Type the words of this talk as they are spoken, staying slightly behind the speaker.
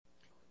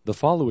The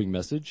following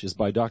message is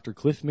by Dr.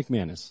 Cliff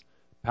McManus,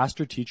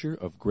 pastor-teacher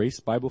of Grace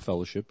Bible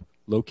Fellowship,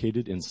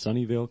 located in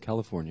Sunnyvale,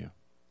 California.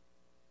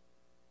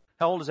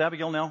 How old is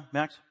Abigail now,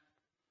 Max?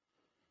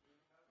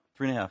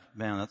 3.5.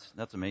 Man,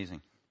 that's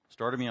amazing.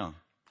 Started me young.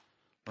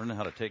 Learning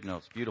how to take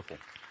notes. Beautiful.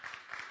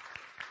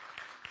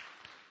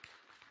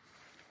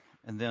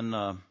 And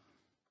then,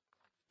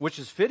 which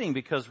is fitting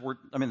because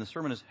the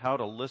sermon is how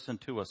to listen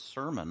to a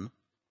sermon.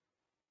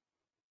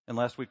 And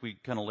last week we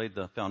kind of laid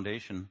the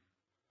foundation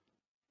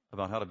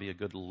about how to be a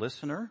good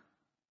listener.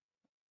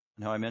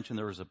 And how I mentioned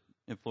there was an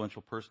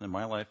influential person in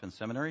my life in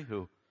seminary he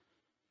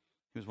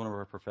was one of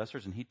our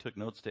professors, and he took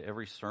notes to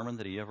every sermon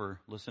that he ever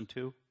listened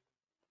to,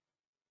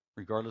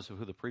 regardless of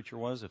who the preacher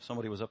was. If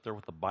somebody was up there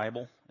with the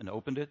Bible and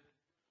opened it,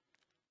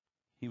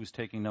 he was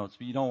taking notes.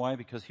 But you know why?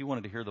 Because he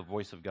wanted to hear the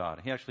voice of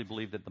God. He actually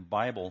believed that the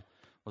Bible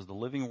was the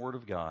living Word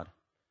of God.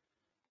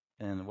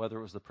 And whether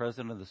it was the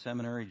president of the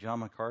seminary, John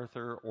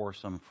MacArthur, or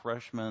some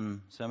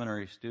freshman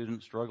seminary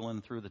student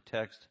struggling through the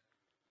text,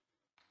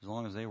 as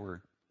long as they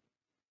were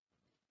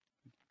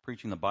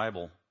preaching the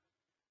Bible,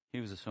 he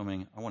was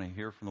assuming, I want to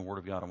hear from the Word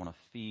of God. I want to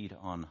feed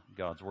on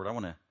God's Word. I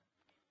want to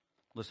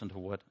listen to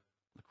what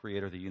the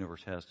Creator of the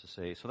universe has to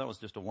say. So that was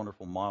just a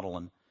wonderful model.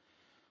 And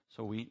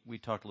so we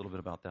talked a little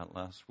bit about that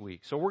last week.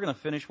 So we're going to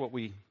finish what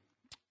we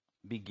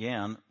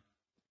began.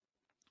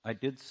 I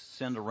did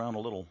send around a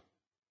little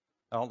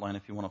outline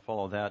if you want to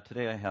follow that.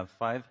 Today I have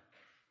 5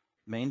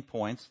 main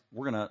points.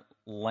 We're going to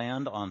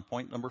land on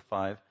point number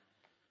 5.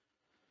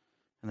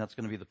 And that's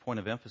going to be the point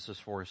of emphasis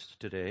for us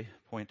today,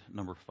 point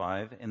number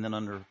 5. And then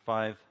under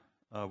 5,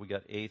 we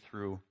got A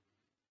through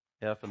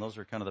F, and those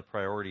are kind of the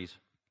priorities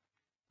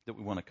that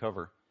we want to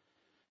cover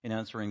in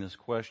answering this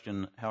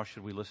question: how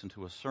should we listen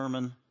to a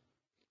sermon?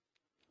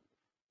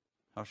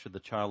 How should the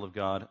child of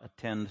God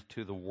attend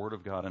to the Word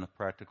of God in a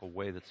practical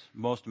way that's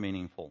most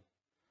meaningful?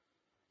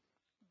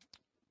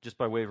 Just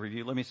by way of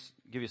review, let me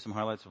give you some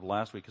highlights of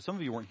last week, because some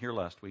of you weren't here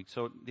last week.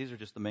 So these are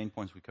just the main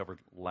points we covered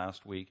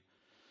last week.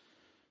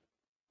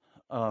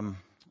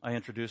 I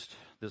introduced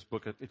this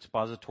book,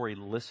 Expository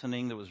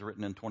Listening, that was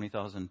written in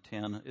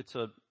 2010. It's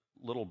a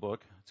little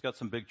book. It's got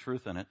some big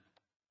truth in it.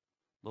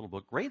 Little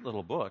book, great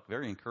little book,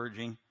 very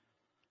encouraging.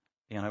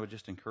 And I would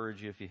just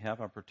encourage you, if you have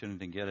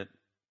opportunity to get it.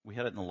 We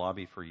had it in the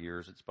lobby for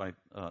years. It's by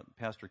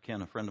Pastor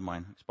Ken, a friend of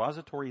mine.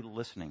 Expository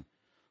Listening.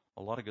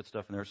 A lot of good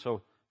stuff in there.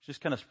 So just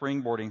kind of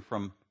springboarding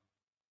from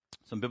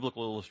some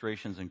biblical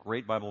illustrations and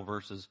great Bible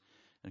verses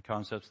and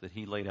concepts that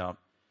he laid out.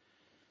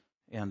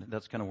 And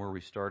that's kind of where we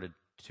started,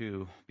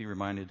 to be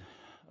reminded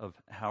of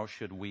how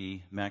should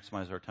we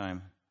maximize our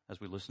time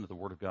as we listen to the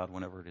Word of God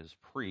whenever it is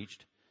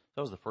preached.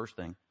 That was the first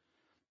thing.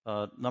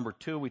 Number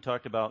 2, we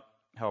talked about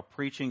how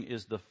preaching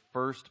is the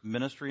first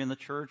ministry in the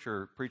church,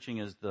 or preaching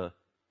is the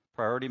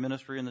priority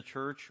ministry in the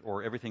church,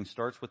 or everything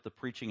starts with the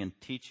preaching and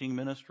teaching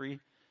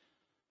ministry.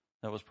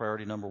 That was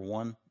priority number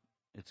 1.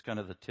 It's kind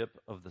of the tip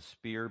of the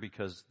spear,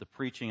 because the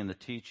preaching and the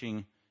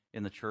teaching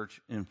in the church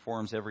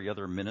informs every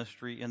other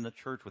ministry in the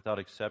church without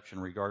exception,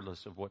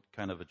 regardless of what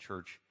kind of a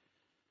church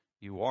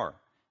you are.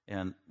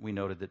 And we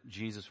noted that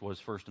Jesus was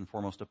first and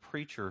foremost a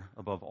preacher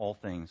above all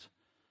things.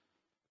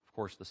 Of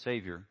course, the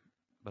Savior.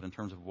 But in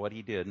terms of what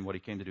he did and what he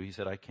came to do, he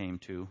said, I came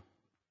to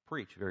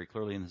preach, very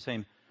clearly. And the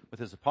same with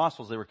his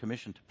apostles, they were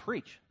commissioned to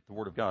preach the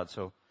Word of God.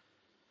 So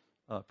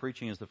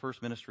preaching is the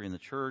first ministry in the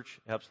church,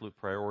 absolute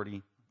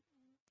priority.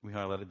 We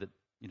highlighted that,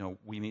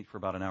 we meet for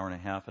about an hour and a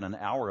half, and an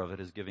hour of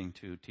it is giving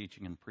to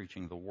teaching and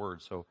preaching the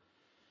Word. So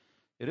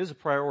it is a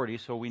priority,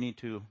 so we need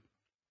to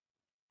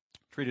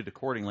treat it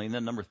accordingly. And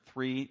then number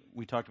 3,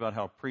 we talked about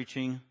how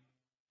preaching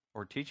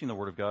or teaching the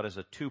Word of God is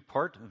a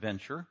 2-part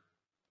venture.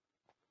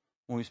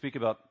 When we speak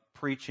about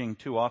preaching,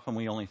 too often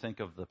we only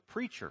think of the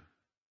preacher.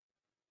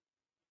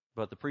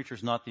 But the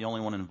preacher's not the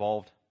only one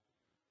involved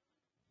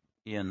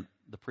in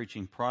the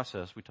preaching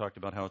process. We talked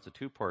about how it's a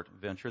 2-part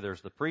venture. There's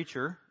the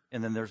preacher,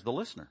 and then there's the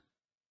listener.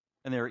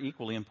 And they're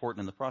equally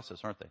important in the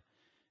process, aren't they?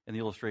 And the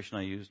illustration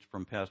I used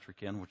from Pastor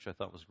Ken, which I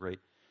thought was great,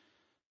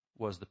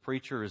 was the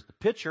preacher is the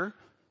pitcher.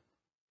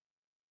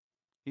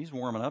 He's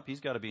warming up. He's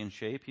got to be in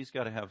shape. He's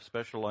got to have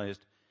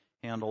specialized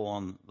handle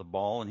on the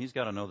ball, and he's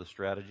got to know the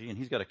strategy, and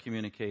he's got to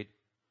communicate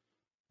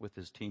with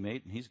his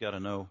teammate, and he's got to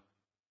know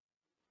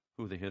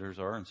who the hitters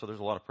are. And so there's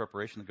a lot of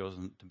preparation that goes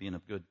into being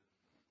a good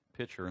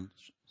pitcher, and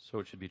so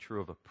it should be true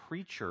of a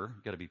preacher.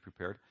 You've got to be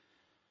prepared.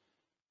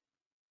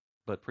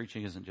 But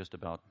preaching isn't just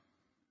about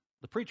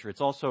the preacher. It's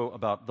also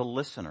about the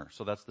listener.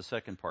 So that's the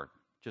second part,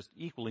 just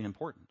equally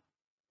important.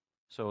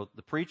 So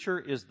the preacher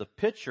is the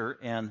pitcher,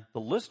 and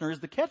the listener is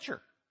the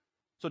catcher.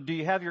 So do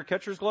you have your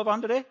catcher's glove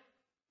on today?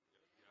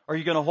 Are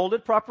you going to hold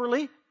it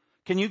properly?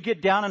 Can you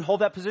get down and hold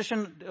that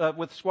position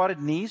with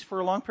squatted knees for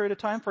a long period of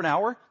time, for an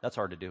hour? That's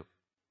hard to do.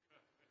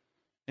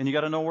 And you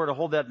got to know where to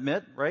hold that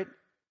mitt, right?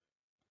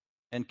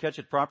 And catch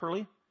it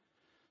properly.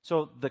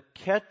 So the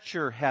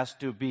catcher has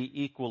to be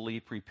equally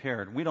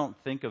prepared. We don't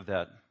think of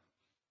that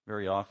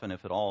very often,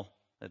 if at all.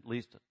 At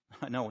least,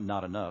 I know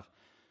not enough.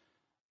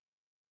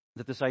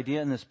 That this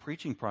idea in this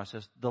preaching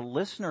process, the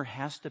listener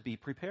has to be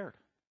prepared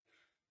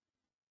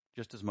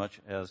just as much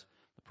as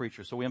the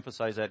preacher. So we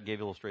emphasized that, gave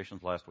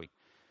illustrations last week.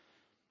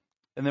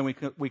 And then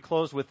we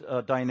closed with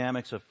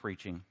dynamics of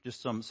preaching,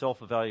 just some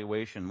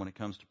self-evaluation when it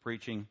comes to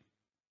preaching.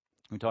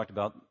 We talked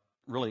about,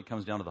 really it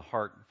comes down to the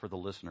heart for the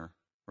listener,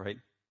 right?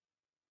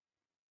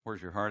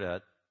 Where's your heart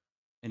at?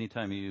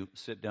 Anytime you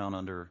sit down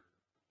under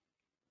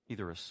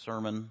either a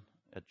sermon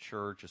at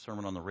church, a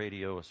sermon on the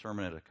radio, a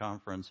sermon at a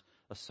conference,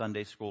 a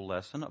Sunday school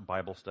lesson, a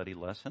Bible study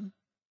lesson,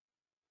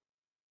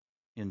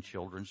 in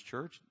children's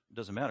church, it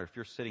doesn't matter. If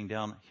you're sitting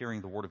down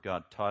hearing the Word of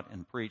God taught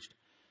and preached,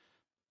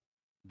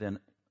 then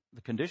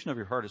the condition of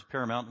your heart is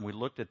paramount, and we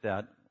looked at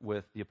that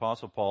with the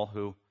Apostle Paul,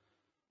 who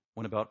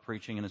went about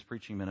preaching in his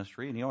preaching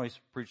ministry, and he always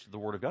preached the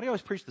Word of God. He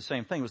always preached the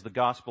same thing. It was the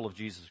gospel of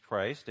Jesus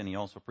Christ, and he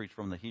also preached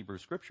from the Hebrew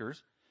Scriptures.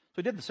 So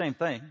he did the same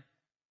thing.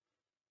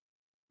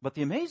 But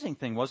the amazing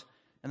thing was,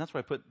 and that's why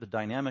I put the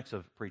dynamics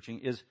of preaching,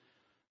 is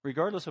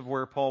regardless of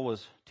where Paul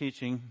was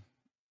teaching,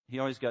 he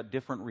always got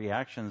different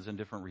reactions and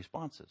different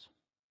responses.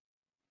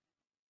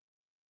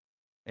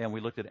 And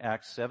we looked at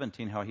Acts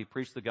 17, how he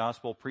preached the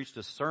gospel, preached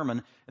a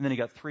sermon, and then he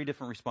got 3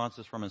 different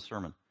responses from his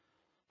sermon.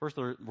 First,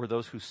 there were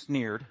those who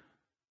sneered,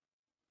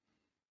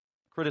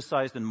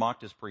 criticized and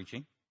mocked his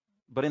preaching.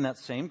 But in that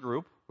same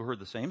group who heard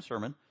the same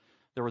sermon,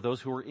 there were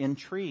those who were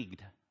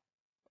intrigued.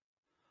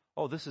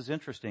 Oh, this is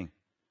interesting.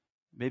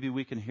 Maybe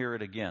we can hear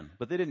it again.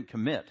 But they didn't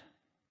commit.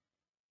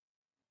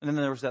 And then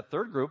there was that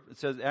third group. It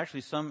says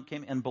actually some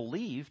came and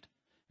believed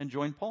and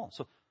joined Paul.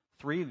 So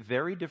 3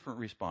 very different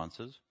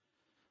responses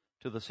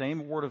to the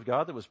same Word of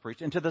God that was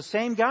preached, and to the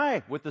same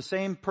guy with the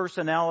same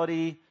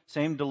personality,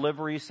 same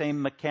delivery,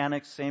 same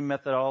mechanics, same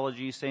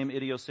methodology, same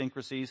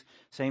idiosyncrasies,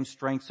 same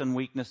strengths and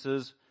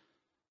weaknesses,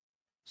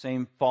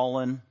 same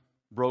fallen,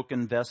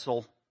 broken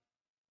vessel,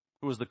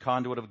 who was the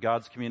conduit of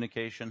God's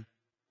communication,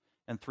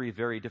 and 3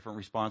 very different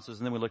responses.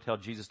 And then we looked how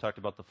Jesus talked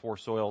about the 4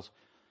 soils,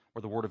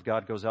 where the Word of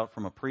God goes out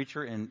from a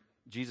preacher, and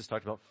Jesus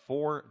talked about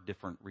 4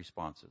 different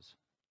responses.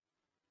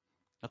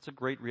 That's a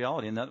great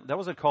reality. And that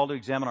was a call to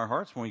examine our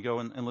hearts when we go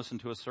and listen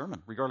to a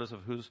sermon, regardless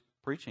of who's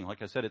preaching.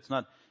 Like I said,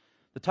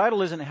 the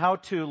title isn't how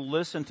to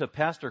listen to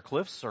Pastor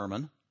Cliff's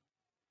sermon.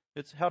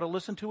 It's how to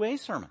listen to a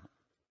sermon.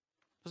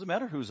 Doesn't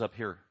matter who's up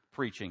here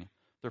preaching.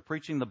 They're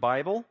preaching the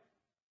Bible.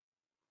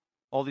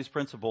 All these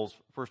principles,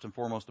 first and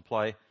foremost,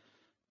 apply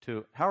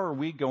to how are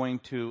we going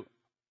to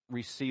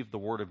receive the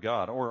Word of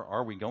God? Or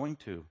are we going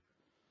to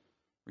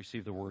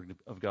receive the Word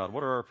of God?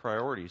 What are our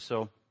priorities?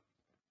 So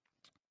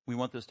we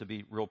want this to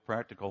be real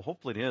practical.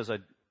 Hopefully it is. I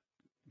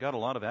got a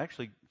lot of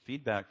actually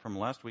feedback from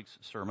last week's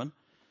sermon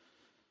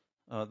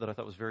that I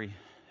thought was very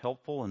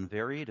helpful and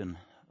varied, and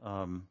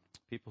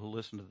people who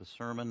listened to the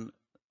sermon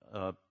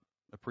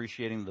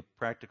appreciating the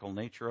practical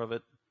nature of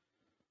it,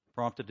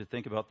 prompted to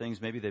think about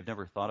things maybe they've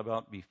never thought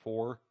about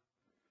before.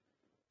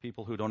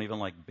 People who don't even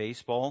like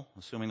baseball,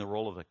 assuming the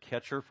role of a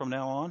catcher from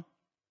now on.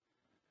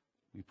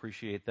 We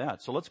appreciate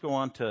that. So let's go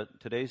on to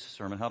today's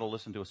sermon, how to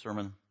listen to a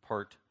sermon,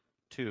 part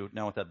 2,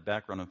 now with that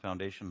background and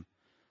foundation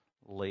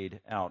laid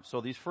out. So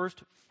these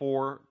first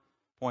 4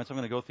 points, I'm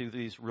going to go through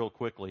these real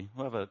quickly.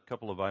 We'll have a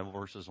couple of Bible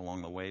verses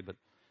along the way, but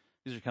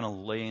these are kind of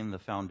laying the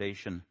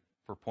foundation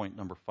for point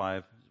number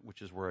 5,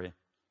 which is where I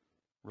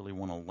really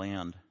want to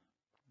land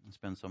and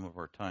spend some of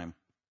our time.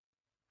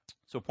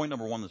 So point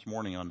number 1 this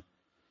morning on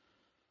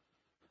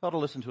how to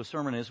listen to a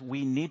sermon is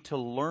we need to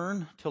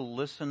learn to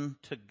listen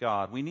to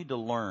God. We need to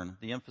learn.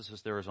 The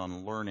emphasis there is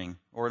on learning.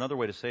 Or another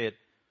way to say it,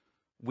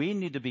 we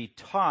need to be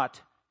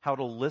taught how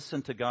to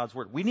listen to God's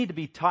Word. We need to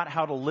be taught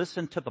how to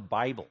listen to the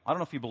Bible. I don't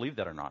know if you believe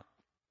that or not.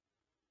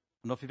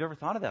 I don't know if you've ever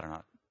thought of that or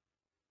not.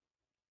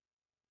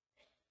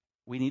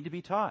 We need to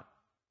be taught.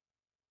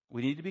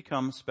 We need to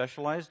become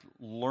specialized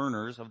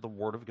learners of the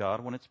Word of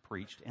God when it's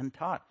preached and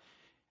taught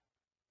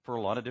for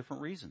a lot of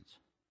different reasons.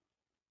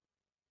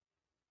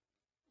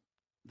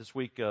 This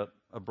week,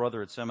 a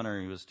brother at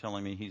seminary was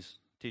telling me he's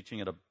teaching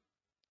at a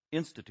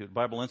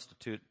Bible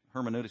Institute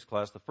hermeneutics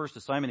class. The first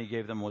assignment he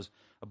gave them was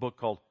a book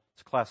called,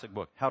 it's a classic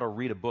book, How to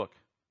Read a Book.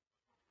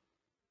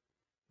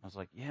 I was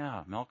like,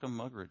 yeah, Malcolm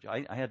Muggeridge.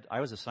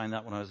 I was assigned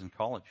that when I was in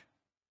college.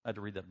 I had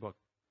to read that book,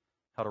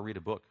 How to Read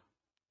a Book.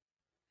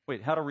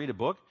 Wait, how to read a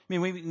book? I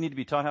mean, we need to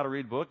be taught how to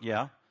read a book?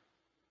 Yeah.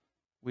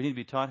 We need to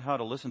be taught how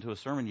to listen to a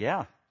sermon?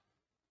 Yeah.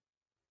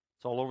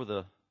 It's all over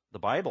the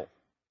Bible.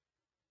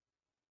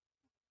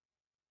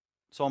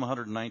 Psalm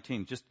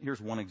 119, just here's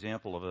one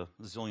example of a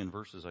zillion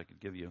verses I could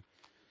give you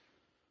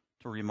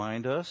to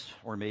remind us,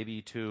 or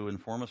maybe to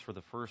inform us for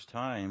the first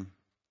time.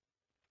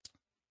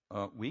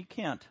 We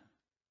can't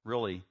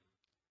really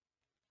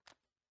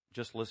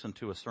just listen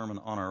to a sermon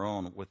on our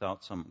own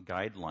without some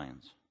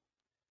guidelines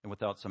and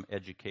without some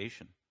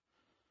education.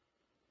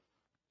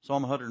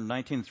 Psalm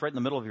 119, it's right in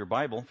the middle of your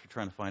Bible if you're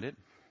trying to find it.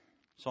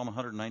 Psalm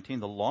 119,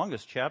 the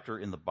longest chapter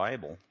in the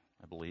Bible,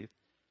 I believe.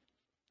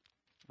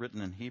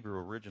 Written in Hebrew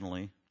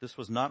originally. This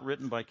was not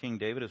written by King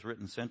David. It was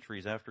written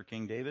centuries after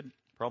King David,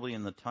 probably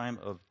in the time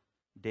of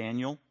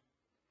Daniel.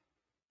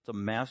 It's a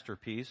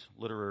masterpiece,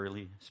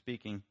 literally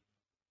speaking.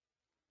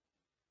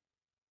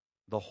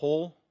 The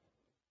whole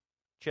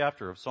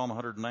chapter of Psalm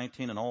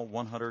 119 and all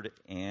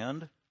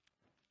 120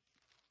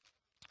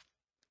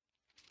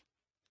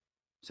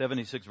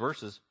 76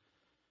 verses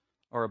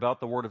are about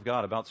the Word of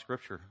God, about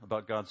Scripture,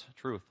 about God's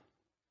truth.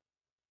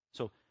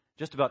 So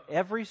just about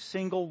every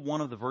single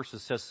one of the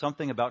verses says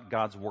something about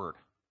God's Word.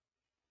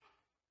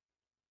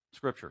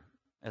 Scripture,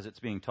 as it's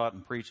being taught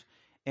and preached,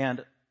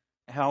 and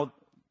how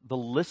the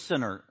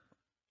listener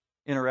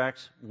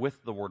interacts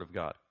with the Word of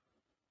God.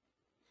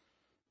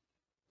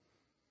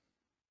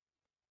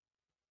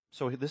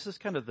 So this is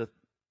kind of the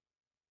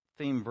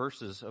theme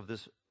verses of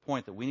this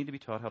point, that we need to be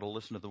taught how to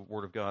listen to the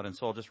Word of God. And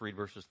so I'll just read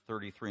verses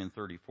 33 and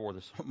 34.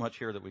 There's so much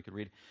here that we could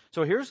read.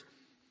 So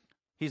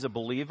he's a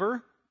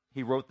believer.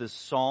 He wrote this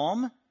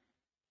psalm.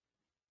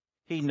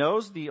 He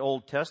knows the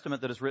Old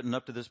Testament that is written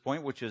up to this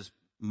point, which is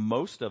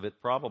most of it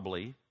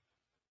probably.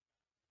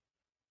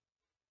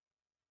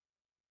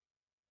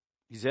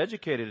 He's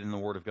educated in the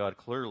Word of God,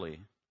 clearly.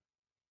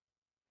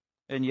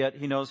 And yet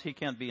he knows he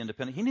can't be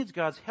independent. He needs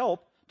God's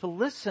help to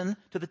listen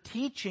to the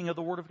teaching of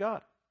the Word of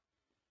God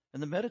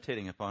and the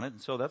meditating upon it.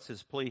 And so that's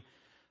his plea.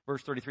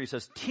 Verse 33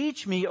 says,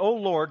 "Teach me, O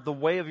Lord, the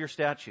way of your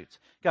statutes."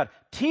 God,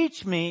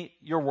 teach me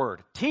your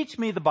Word. Teach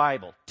me the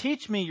Bible.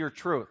 Teach me your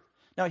truth.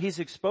 Now, he's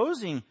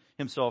exposing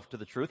himself to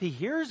the truth. He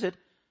hears it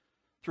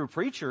through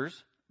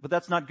preachers, but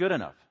that's not good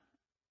enough.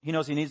 He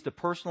knows he needs to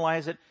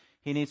personalize it.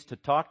 He needs to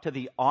talk to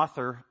the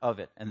author of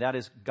it, and that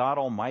is God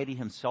Almighty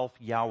himself,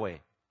 Yahweh.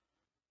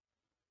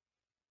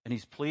 And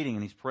he's pleading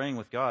and he's praying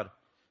with God,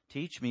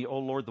 "Teach me, O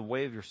Lord, the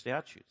way of your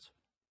statutes.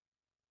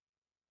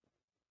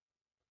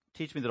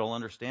 Teach me that I'll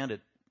understand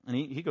it." And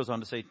he goes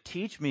on to say,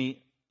 "Teach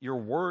me your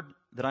word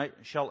that I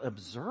shall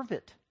observe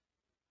it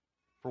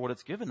for what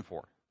it's given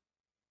for."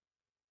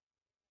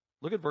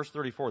 Look at verse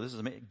 34. This is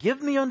amazing.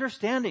 "Give me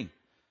understanding.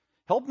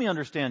 Help me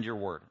understand your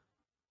word."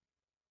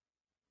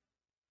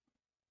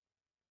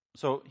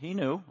 So he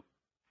knew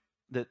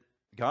that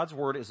God's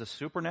word is a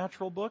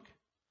supernatural book,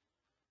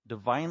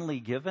 divinely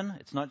given.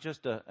 It's not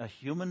just a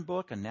human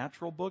book, a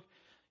natural book.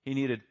 He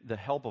needed the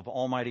help of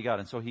Almighty God.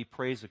 And so he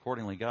prays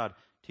accordingly. God,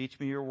 teach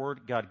me your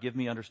word. God, give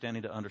me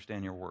understanding to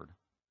understand your word.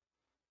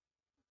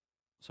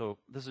 So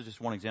this is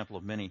just one example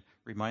of many,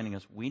 reminding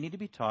us we need to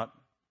be taught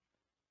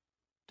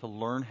to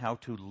learn how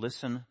to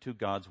listen to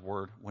God's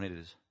word when it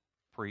is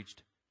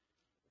preached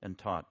and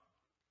taught.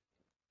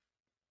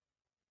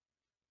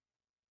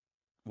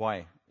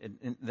 Why?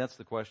 And that's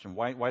the question.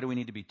 Why do we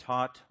need to be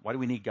taught? Why do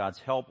we need God's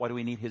help? Why do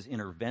we need his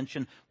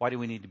intervention? Why do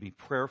we need to be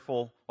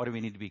prayerful? Why do we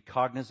need to be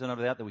cognizant of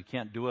that we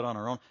can't do it on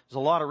our own? There's a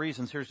lot of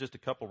reasons. Here's just a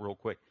couple real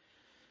quick.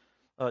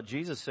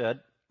 Jesus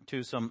said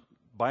to some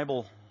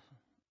Bible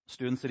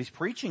students that he's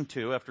preaching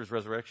to after his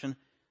resurrection,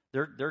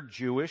 they're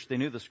Jewish. They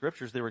knew the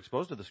Scriptures. They were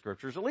exposed to the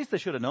Scriptures. At least they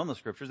should have known the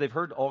Scriptures. They've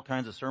heard all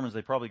kinds of sermons.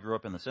 They probably grew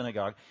up in the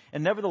synagogue.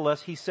 And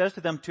nevertheless, he says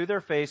to them to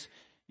their face,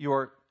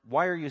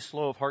 "Why are you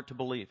slow of heart to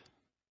believe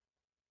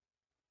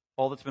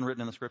all that's been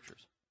written in the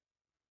Scriptures?"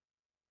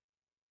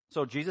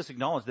 So Jesus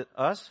acknowledged that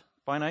us,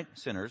 finite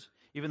sinners,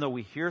 even though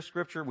we hear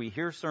Scripture, we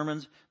hear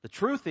sermons, the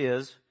truth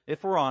is,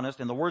 if we're honest,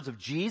 in the words of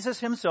Jesus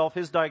himself,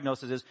 his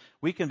diagnosis is,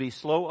 we can be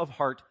slow of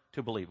heart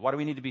to believe. Why do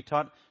we need to be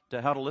taught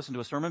how to listen to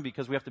a sermon?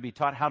 Because we have to be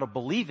taught how to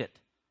believe it.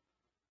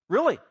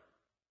 Really?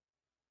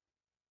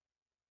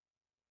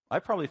 I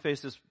probably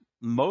faced this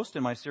most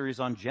in my series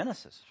on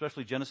Genesis,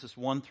 especially Genesis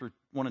 1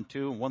 and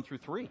 2 and 1 through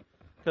 3.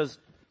 Because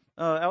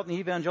out in the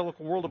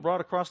evangelical world,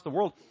 abroad across the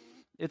world,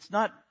 it's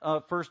not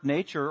first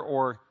nature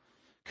or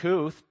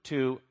couth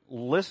to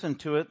listen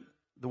to it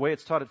the way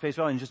it's taught at face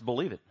value and just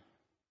believe it.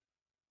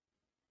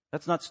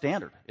 That's not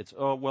standard. It's,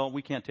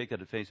 we can't take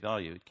that at face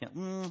value. Can't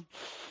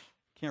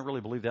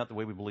really believe that the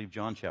way we believe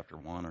John chapter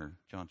 1 or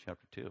John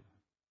chapter 2.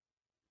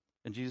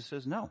 And Jesus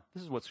says, no,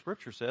 this is what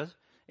Scripture says.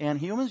 And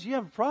humans, you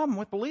have a problem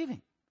with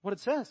believing what it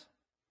says.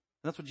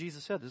 And that's what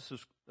Jesus said. This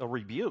was a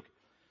rebuke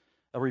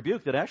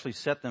that actually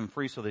set them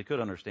free so they could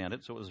understand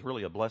it. So it was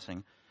really a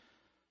blessing.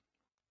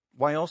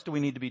 Why else do we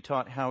need to be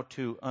taught how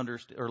to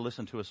understand or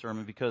listen to a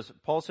sermon? Because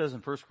Paul says in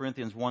 1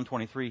 Corinthians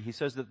 1:23, he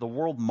says that the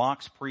world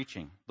mocks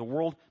preaching. The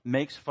world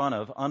makes fun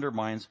of,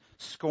 undermines,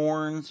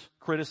 scorns,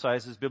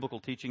 criticizes biblical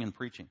teaching and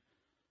preaching.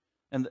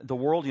 And the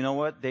world, you know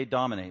what? They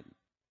dominate.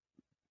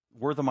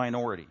 We're the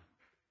minority.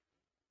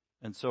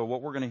 And so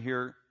what we're going to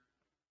hear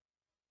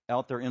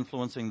out there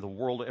influencing the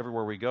world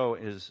everywhere we go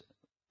is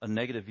a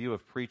negative view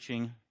of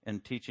preaching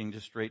and teaching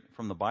just straight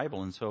from the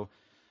Bible. And so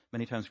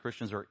many times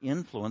Christians are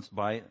influenced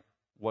by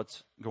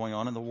what's going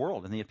on in the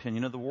world and the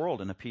opinion of the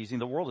world and appeasing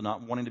the world and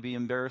not wanting to be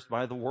embarrassed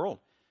by the world.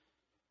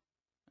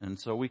 And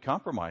so we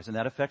compromise, and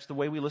that affects the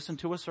way we listen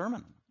to a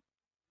sermon.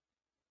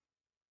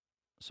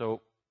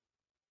 So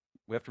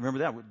we have to remember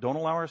that. Don't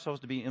allow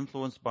ourselves to be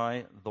influenced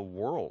by the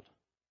world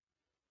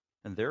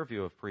and their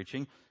view of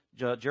preaching.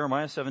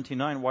 Jeremiah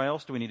 17:9, why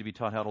else do we need to be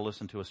taught how to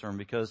listen to a sermon?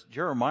 Because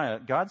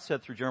God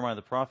said through Jeremiah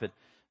the prophet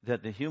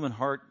that the human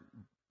heart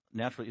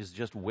naturally is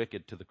just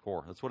wicked to the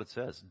core. That's what it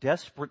says.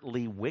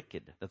 Desperately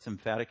wicked. That's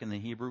emphatic in the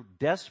Hebrew.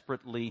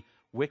 Desperately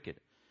wicked.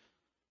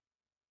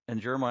 And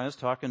Jeremiah is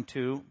talking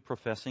to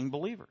professing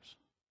believers.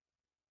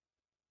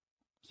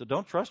 So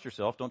don't trust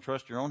yourself. Don't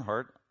trust your own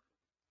heart.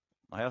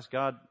 I ask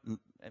God,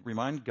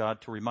 remind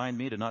God to remind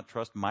me to not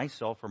trust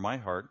myself or my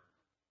heart,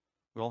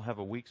 We all have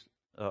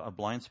a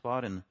blind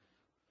spot and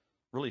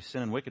really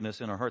sin and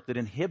wickedness in our heart that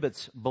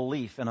inhibits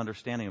belief and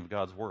understanding of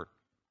God's Word.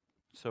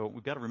 So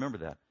we've got to remember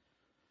that.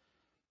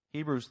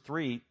 Hebrews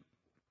 3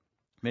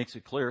 makes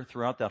it clear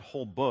throughout that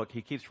whole book.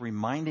 He keeps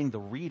reminding the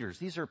readers,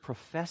 these are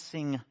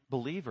professing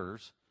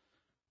believers,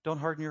 don't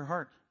harden your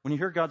heart. When you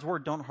hear God's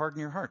Word, don't harden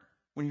your heart.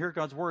 When you hear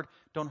God's Word,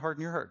 don't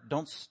harden your heart.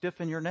 Don't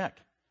stiffen your neck.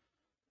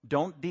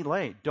 Don't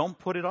delay. Don't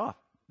put it off.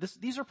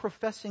 These are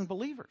professing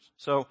believers.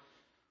 So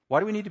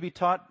why do we need to be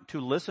taught to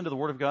listen to the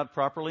Word of God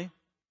properly?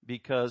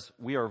 Because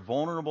we are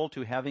vulnerable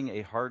to having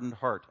a hardened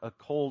heart, a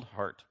cold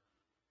heart,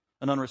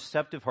 an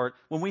unreceptive heart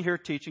when we hear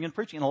teaching and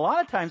preaching. And a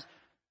lot of times,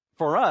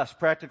 for us,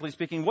 practically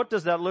speaking, what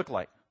does that look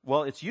like?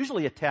 Well, it's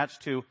usually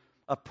attached to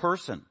a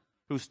person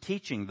who's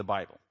teaching the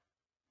Bible.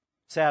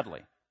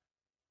 Sadly.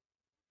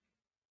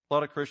 A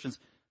lot of Christians,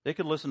 they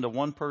could listen to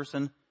one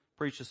person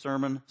preach a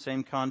sermon,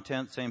 same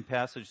content, same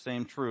passage,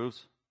 same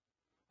truths.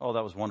 Oh,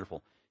 that was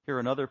wonderful. Hear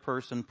another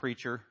person,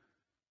 preacher,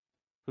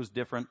 who's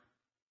different,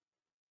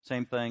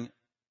 same thing,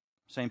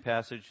 same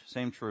passage,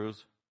 same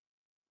truths.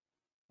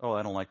 Oh,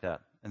 I don't like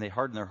that. And they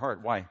harden their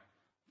heart. Why?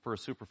 For a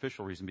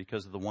superficial reason,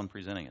 because of the one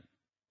presenting it.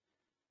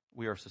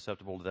 We are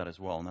susceptible to that as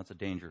well, and that's a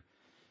danger.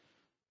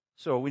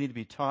 So we need to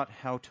be taught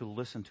how to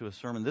listen to a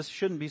sermon. This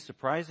shouldn't be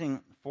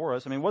surprising for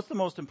us. I mean, what's the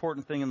most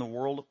important thing in the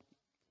world?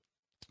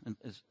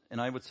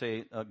 And I would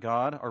say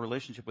God, our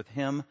relationship with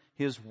Him,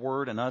 His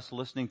Word, and us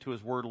listening to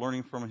His Word,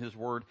 learning from His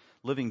Word,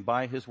 living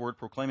by His Word,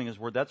 proclaiming His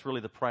Word. That's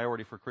really the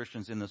priority for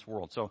Christians in this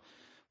world. So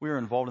we are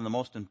involved in the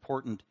most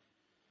important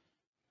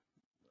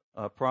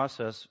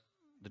process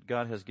that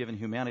God has given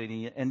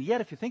humanity. And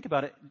yet, if you think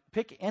about it,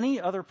 pick any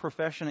other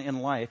profession in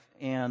life,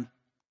 and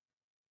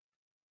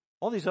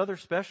all these other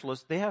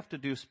specialists, they have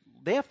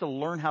to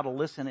learn how to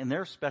listen in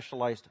their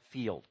specialized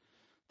field.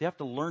 They have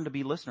to learn to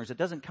be listeners. It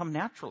doesn't come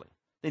naturally.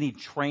 They need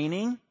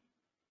training.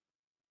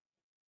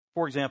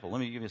 For example, let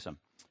me give you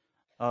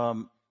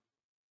some.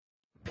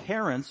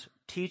 Parents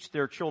teach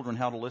their children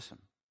how to listen.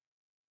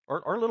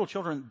 Our little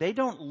children, they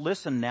don't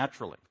listen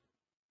naturally.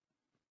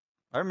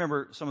 I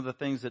remember some of the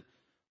things that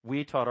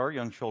we taught our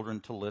young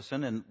children to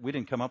listen, and we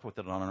didn't come up with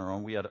it on our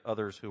own. We had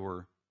others who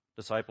were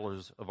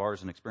disciples of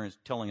ours and experience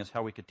telling us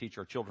how we could teach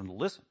our children to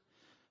listen.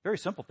 Very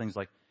simple things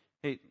like,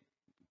 hey,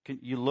 can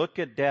you look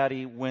at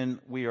Daddy when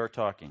we are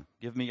talking?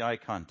 Give me eye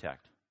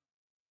contact.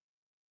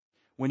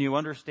 When you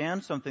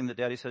understand something that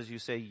Daddy says, you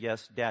say,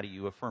 yes, Daddy,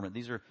 you affirm it.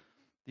 These are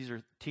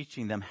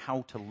teaching them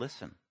how to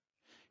listen.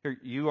 Here,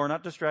 you are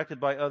not distracted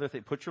by other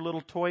things. Put your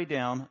little toy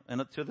down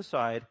and to the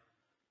side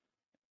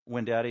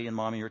when Daddy and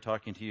Mommy are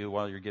talking to you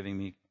while you're giving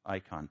me eye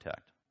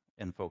contact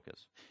and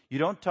focus. You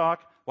don't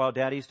talk while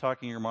Daddy's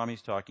talking or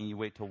Mommy's talking. You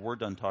wait till we're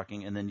done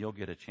talking, and then you'll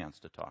get a chance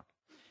to talk.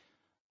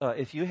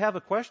 If you have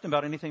a question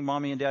about anything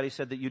Mommy and Daddy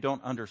said that you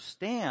don't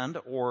understand,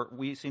 or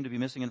we seem to be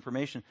missing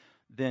information,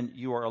 then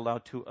you are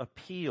allowed to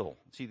appeal.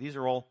 See, these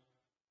are all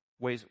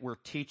ways we're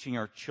teaching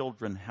our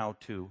children how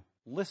to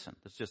listen.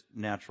 It's just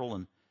natural,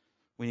 and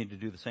we need to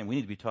do the same. We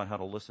need to be taught how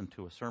to listen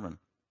to a sermon.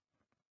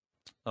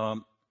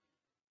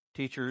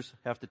 Teachers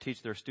have to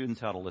teach their students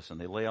how to listen.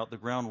 They lay out the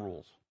ground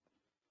rules.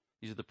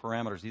 These are the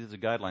parameters. These are the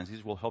guidelines.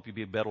 These will help you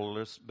be a better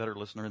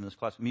listener in this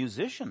class.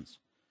 Musicians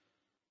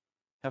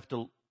have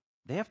to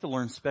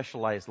learn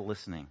specialized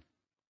listening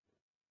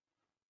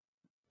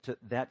to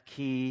that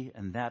key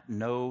and that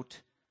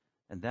note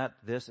and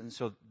this. And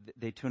so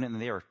they tune in,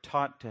 and they are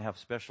taught to have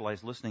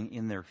specialized listening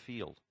in their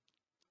field,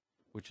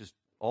 which is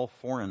all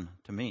foreign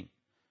to me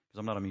because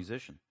I'm not a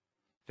musician.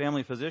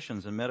 Family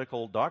physicians and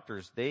medical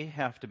doctors, they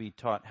have to be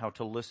taught how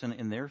to listen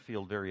in their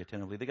field very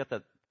attentively. They got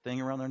that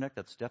thing around their neck,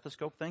 that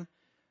stethoscope thing,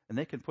 and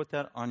they can put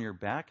that on your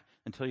back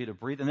and tell you to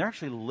breathe. And they're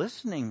actually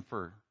listening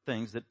for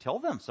things that tell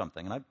them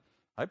something. And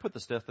I put the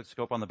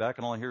stethoscope on the back,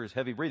 and all I hear is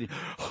heavy breathing.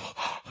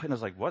 And I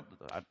was like, what?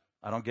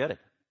 I don't get it.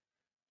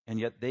 And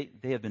yet they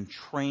have been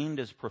trained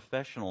as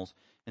professionals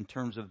in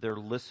terms of their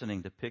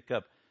listening to pick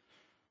up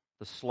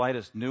the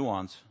slightest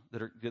nuance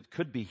that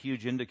could be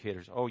huge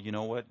indicators. Oh, you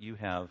know what? You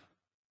have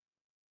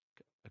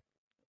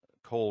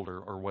cold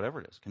or whatever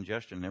it is,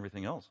 congestion and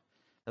everything else.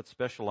 That's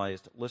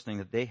specialized listening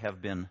that they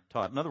have been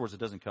taught. In other words, it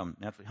doesn't come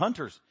naturally.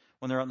 Hunters,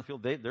 when they're out in the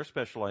field, they're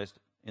specialized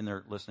in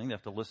their listening. They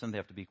have to listen. They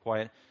have to be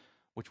quiet.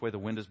 Which way the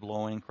wind is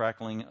blowing,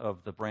 crackling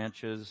of the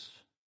branches,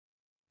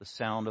 the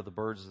sound of the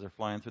birds as they're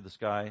flying through the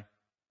sky,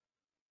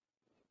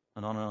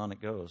 and on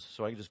it goes.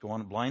 So I can just go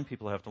on. Blind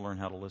people have to learn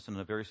how to listen in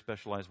a very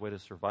specialized way to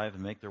survive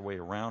and make their way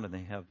around, and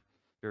they have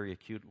very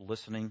acute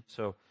listening.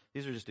 So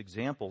these are just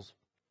examples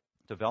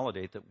to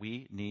validate that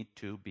we need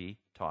to be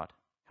taught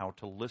how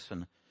to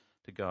listen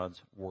to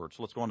God's Word.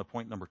 So let's go on to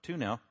point number 2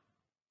 now.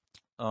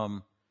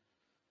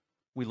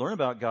 We learn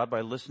about God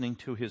by listening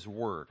to His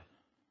Word.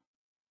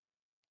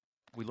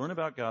 We learn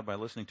about God by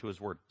listening to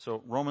His Word.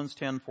 So Romans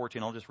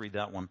 10:14, I'll just read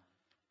that one.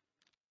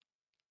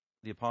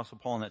 The Apostle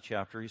Paul in that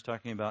chapter, he's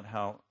talking about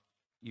how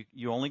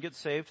you only get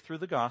saved through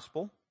the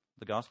gospel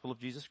of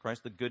Jesus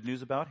Christ, the good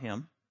news about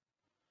Him.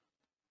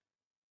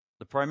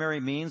 The primary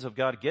means of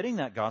God getting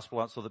that gospel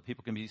out so that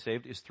people can be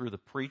saved is through the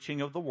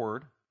preaching of the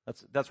Word.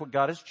 That's what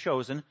God has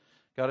chosen.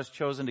 God has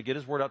chosen to get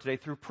his word out today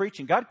through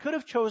preaching. God could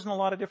have chosen a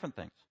lot of different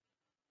things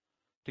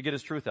to get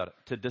his truth out,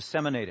 to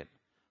disseminate it.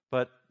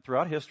 But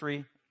throughout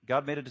history,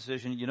 God made a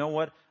decision, you know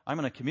what? I'm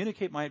going to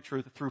communicate my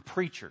truth through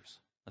preachers.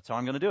 That's how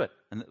I'm going to do it.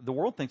 And the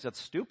world thinks that's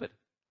stupid.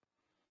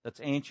 That's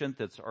ancient,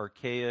 that's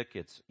archaic,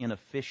 it's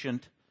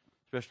inefficient,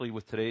 especially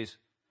with today's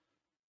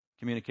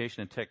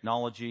communication and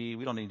technology.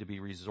 We don't need to be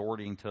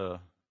resorting to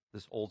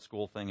this old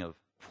school thing of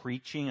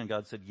preaching. And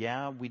God said,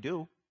 yeah, we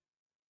do,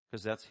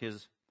 because that's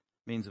his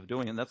means of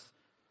doing it. And that's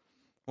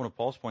one of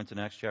Paul's points in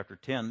Acts chapter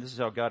 10. This is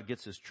how God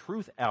gets his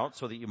truth out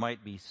so that you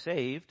might be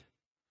saved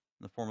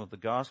in the form of the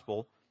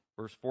gospel.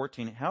 Verse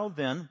 14, how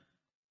then?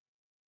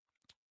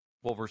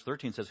 Well, verse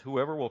 13 says,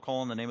 whoever will call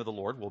on the name of the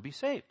Lord will be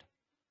saved.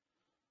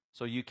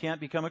 So you can't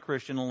become a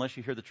Christian unless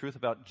you hear the truth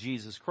about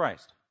Jesus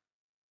Christ.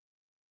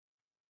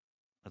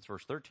 That's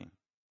verse 13.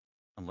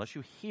 Unless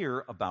you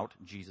hear about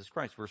Jesus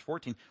Christ. Verse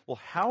 14, well,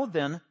 how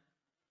then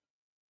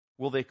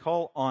will they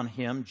call on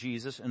him,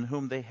 Jesus, in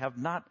whom they have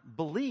not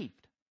believed?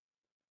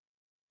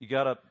 You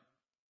got to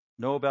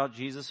know about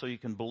Jesus so you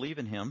can believe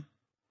in him.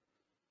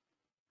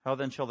 How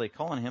then shall they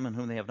call on him in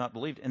whom they have not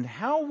believed? And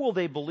how will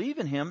they believe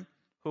in him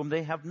whom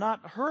they have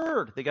not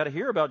heard? They got to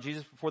hear about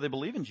Jesus before they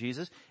believe in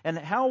Jesus. And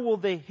how will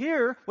they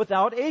hear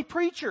without a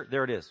preacher?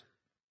 There it is.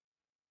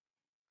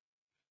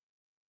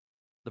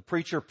 The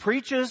preacher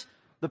preaches,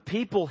 the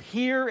people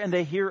hear, and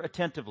they hear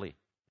attentively.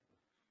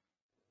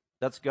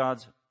 That's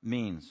God's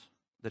means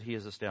that he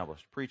has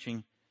established,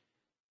 preaching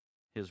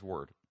his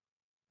word.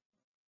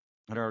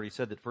 And I already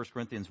said that 1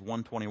 Corinthians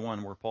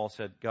 1:21, where Paul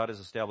said God has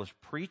established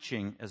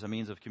preaching as a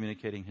means of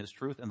communicating his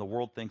truth, and the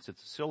world thinks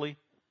it's silly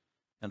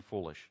and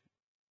foolish.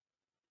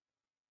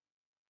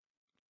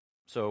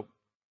 So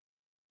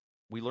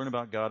we learn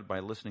about God by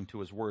listening to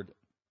his word,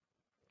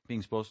 being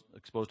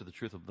exposed to the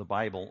truth of the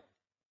Bible.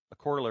 A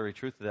corollary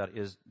truth to that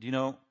is, do you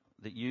know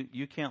that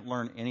you can't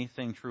learn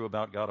anything true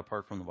about God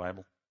apart from the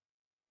Bible?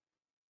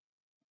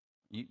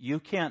 You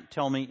can't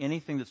tell me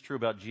anything that's true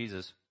about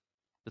Jesus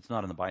that's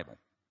not in the Bible.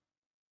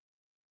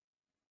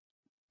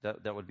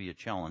 That would be a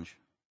challenge.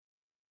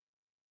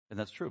 And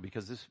that's true,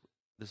 because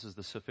this is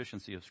the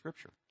sufficiency of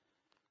Scripture.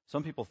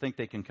 Some people think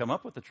they can come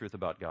up with the truth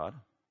about God.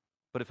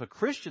 But if a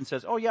Christian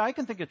says, oh yeah, I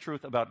can think of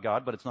truth about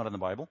God, but it's not in the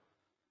Bible.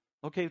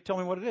 Okay, tell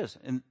me what it is.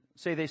 And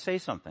they say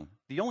something.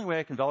 The only way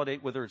I can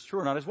validate whether it's true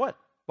or not is what?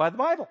 By the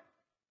Bible.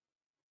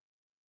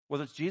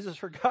 Whether it's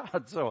Jesus or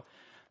God. So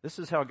this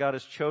is how God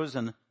has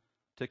chosen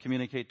to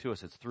communicate to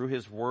us. It's through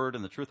his word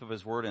and the truth of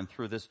his word, and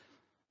through this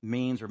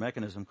means or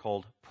mechanism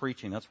called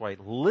preaching. That's why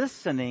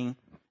listening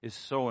is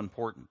so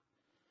important.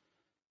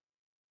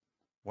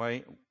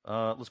 Why?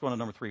 Let's go on to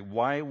number 3.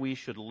 Why we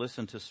should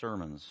listen to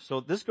sermons. So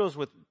this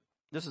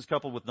is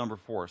coupled with number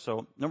 4.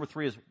 So number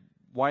 3 is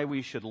why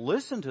we should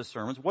listen to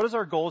sermons. What is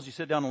our goal as you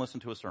sit down and listen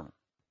to a sermon?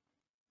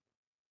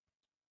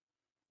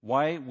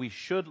 Why we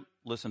should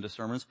listen to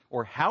sermons,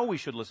 or how we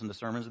should listen to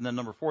sermons. And then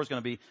number 4 is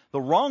going to be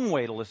the wrong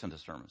way to listen to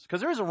sermons.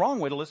 Because there is a wrong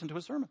way to listen to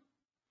a sermon.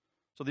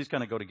 So these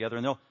kind of go together,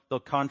 and they'll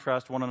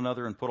contrast one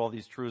another and put all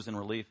these truths in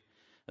relief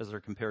as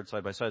they're compared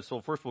side by side. So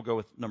first we'll go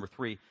with number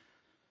 3,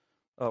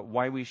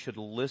 why we should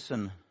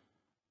listen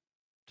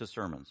to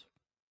sermons.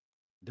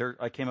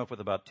 I came up with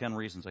about 10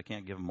 reasons. I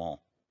can't give them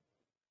all.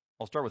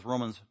 I'll start with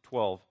Romans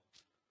 12,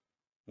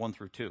 1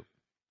 through 2.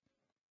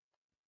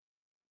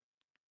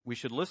 We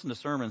should listen to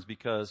sermons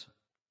because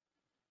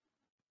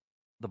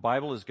the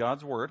Bible is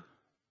God's word,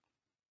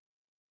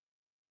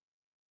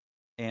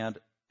 and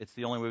it's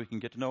the only way we can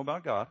get to know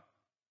about God.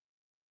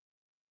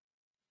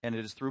 And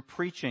it is through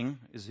preaching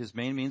is his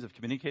main means of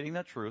communicating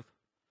that truth,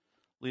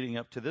 leading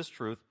up to this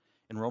truth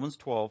in Romans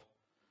 12,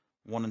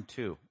 1 and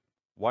 2.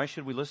 Why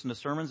should we listen to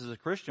sermons? As a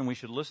Christian, we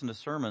should listen to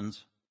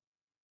sermons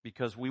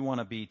because we want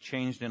to be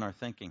changed in our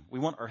thinking. We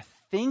want our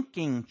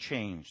thinking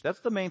changed. That's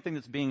the main thing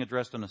that's being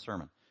addressed in a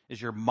sermon,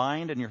 is your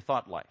mind and your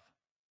thought life.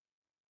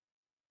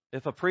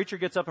 If a preacher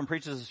gets up and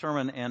preaches a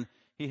sermon and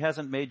he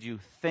hasn't made you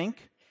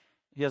think,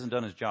 he hasn't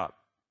done his job.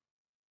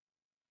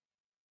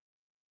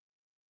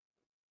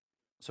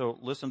 So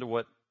listen to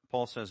what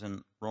Paul says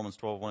in Romans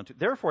 12, 1 and 2.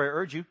 Therefore I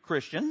urge you,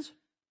 Christians,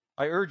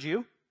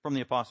 from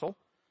the apostle,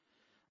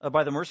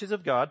 by the mercies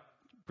of God,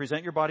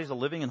 present your bodies a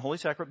living and holy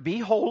sacrifice. Be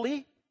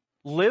holy.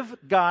 Live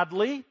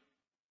godly.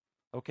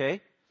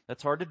 Okay,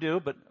 that's hard to do,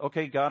 but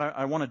okay, God,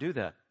 I want to do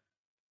that.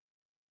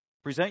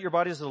 Present your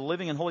bodies as a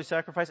living and holy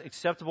sacrifice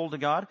acceptable to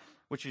God,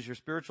 which is your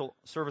spiritual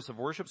service of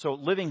worship. So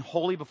living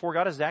holy before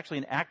God is actually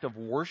an act of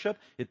worship.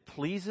 It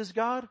pleases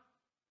God.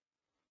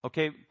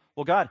 Okay,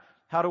 well, God,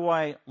 how do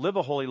I live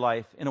a holy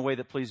life in a way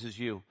that pleases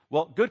you?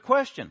 Well, good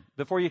question.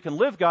 Before you can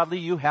live godly,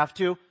 you have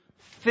to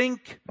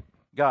think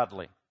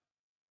godly.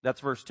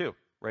 That's verse 2,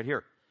 right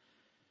here.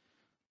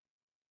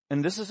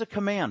 And this is a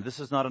command.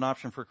 This is not an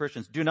option for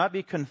Christians. Do not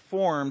be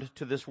conformed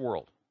to this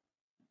world.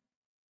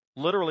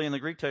 Literally in the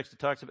Greek text,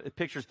 it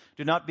pictures,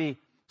 do not be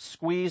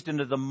squeezed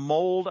into the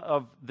mold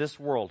of this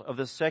world, of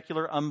this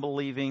secular,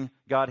 unbelieving,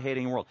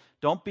 God-hating world.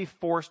 Don't be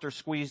forced or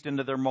squeezed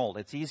into their mold.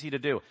 It's easy to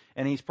do.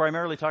 And he's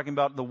primarily talking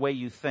about the way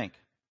you think.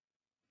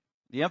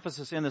 The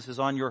emphasis in this is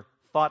on your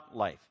thought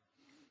life.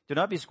 Do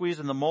not be squeezed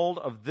in the mold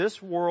of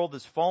this world,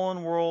 this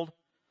fallen world,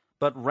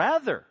 but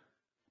rather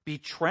be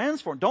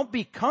transformed. Don't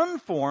be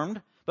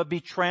conformed, but be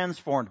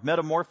transformed,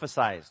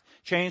 metamorphosized,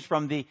 changed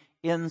from the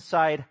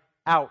inside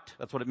out.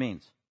 That's what it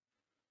means.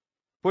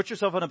 Put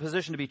yourself in a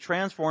position to be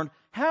transformed.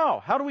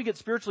 How? How do we get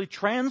spiritually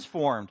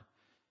transformed?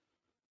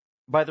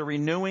 By the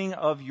renewing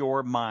of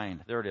your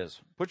mind. There it is.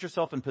 Put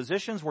yourself in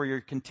positions where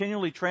you're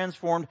continually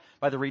transformed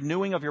by the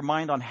renewing of your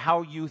mind on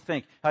how you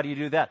think. How do you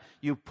do that?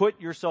 You put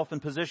yourself in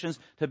positions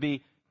to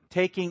be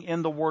taking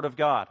in the Word of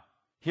God,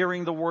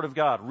 hearing the Word of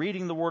God,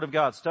 reading the Word of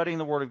God, studying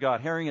the Word of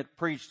God, hearing it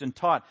preached and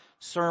taught,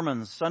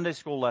 sermons, Sunday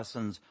school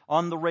lessons,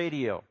 on the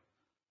radio.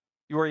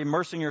 You are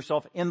immersing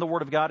yourself in the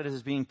Word of God. It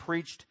is being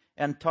preached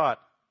and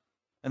taught.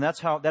 And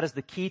that is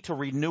the key to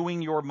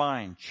renewing your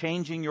mind,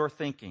 changing your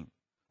thinking,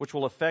 which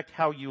will affect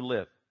how you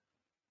live.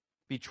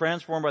 Be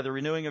transformed by the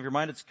renewing of your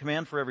mind. It's a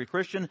command for every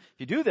Christian. If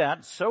you do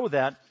that, so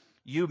that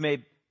you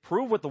may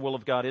prove what the will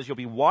of God is. You'll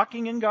be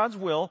walking in God's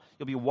will.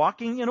 You'll be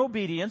walking in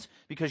obedience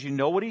because you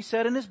know what He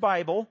said in His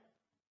Bible.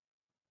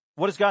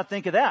 What does God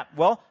think of that?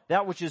 Well,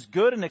 that which is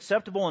good and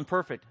acceptable and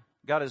perfect.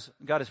 God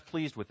is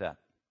pleased with that.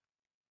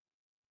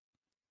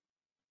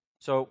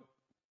 So,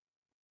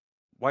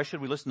 why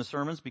should we listen to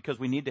sermons? Because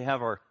we need to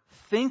have our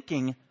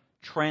thinking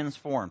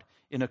transformed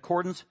in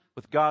accordance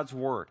with God's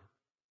Word.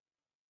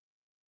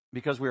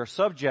 Because we are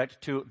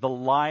subject to the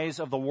lies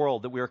of the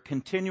world that we are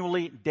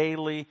continually,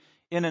 daily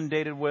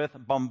inundated with,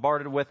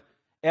 bombarded with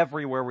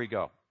everywhere we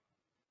go.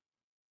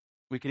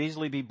 We can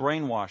easily be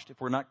brainwashed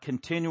if we're not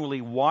continually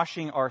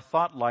washing our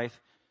thought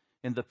life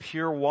in the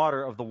pure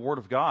water of the Word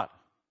of God.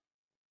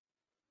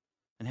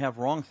 And have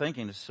wrong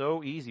thinking. It's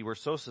so easy. We're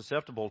so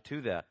susceptible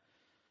to that.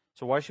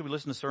 So why should we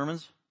listen to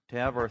sermons? To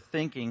have our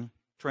thinking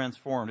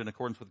transformed in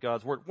accordance with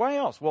God's Word. Why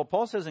else? Well,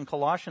 Paul says in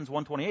Colossians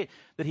 1:28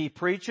 that he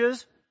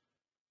preaches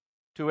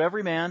to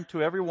every man,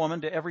 to every woman,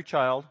 to every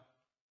child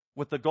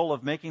with the goal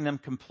of making them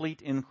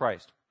complete in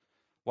Christ.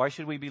 Why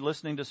should we be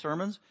listening to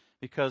sermons?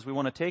 Because we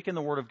want to take in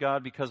the Word of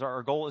God because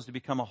our goal is to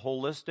become a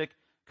holistic,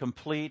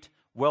 complete,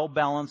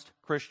 well-balanced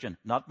Christian.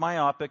 Not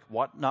myopic,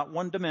 not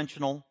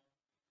one-dimensional,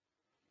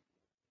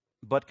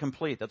 but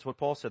complete. That's what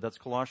Paul said. That's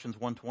Colossians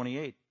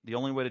 1:28. The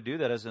only way to do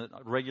that is a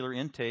regular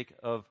intake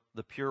of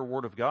the pure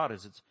Word of God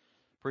as it's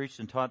preached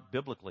and taught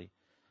biblically.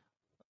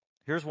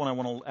 Here's one I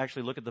want to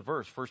actually look at the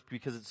verse first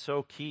because it's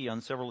so key on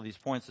several of these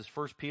points. This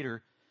 1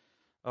 Peter.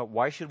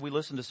 Why should we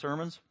listen to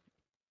sermons?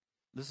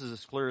 This is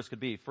as clear as could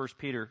be. 1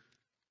 Peter,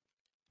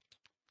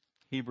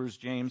 Hebrews,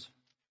 James.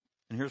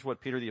 And here's what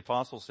Peter the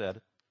Apostle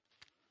said.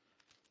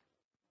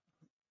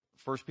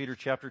 1 Peter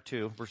chapter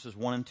 2, verses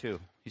 1 and 2.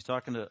 He's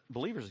talking to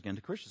believers again,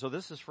 to Christians. So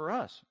this is for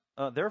us.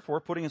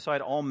 Therefore, putting aside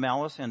all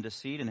malice and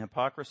deceit and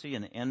hypocrisy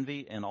and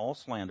envy and all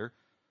slander.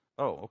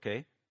 Oh,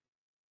 okay.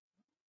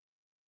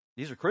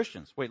 These are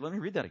Christians. Wait, let me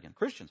read that again.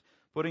 Christians.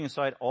 Putting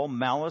aside all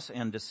malice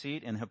and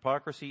deceit and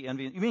hypocrisy,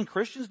 envy. You mean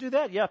Christians do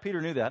that? Yeah,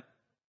 Peter knew that.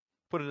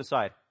 Put it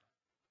aside.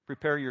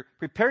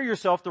 Prepare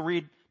yourself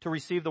to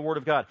receive the Word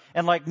of God.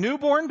 And like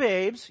newborn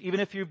babes, even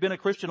if you've been a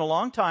Christian a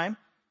long time,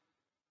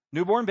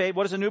 newborn babe,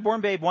 what does a newborn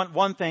babe want?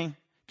 One thing.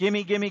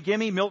 Gimme, gimme,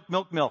 gimme, milk,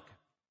 milk, milk.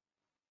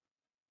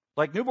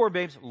 Like newborn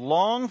babes,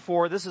 long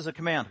for, this is a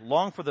command,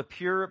 long for the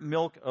pure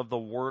milk of the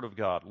Word of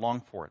God.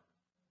 Long for it.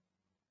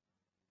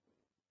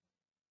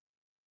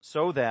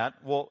 So that,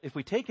 well, if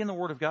we take in the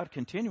Word of God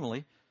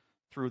continually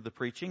through the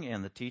preaching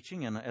and the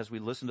teaching and as we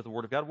listen to the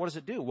Word of God, what does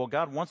it do? Well,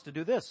 God wants to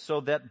do this so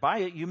that by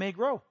it you may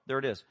grow. There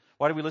it is.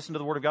 Why do we listen to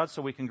the Word of God?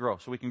 So we can grow.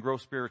 So we can grow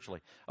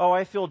spiritually. Oh,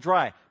 I feel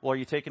dry. Well, are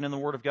you taking in the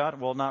Word of God?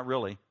 Well, not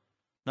really.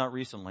 Not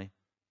recently.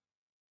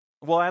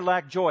 Well, I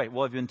lack joy.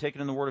 Well, have you been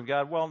taking in the Word of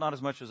God? Well, not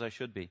as much as I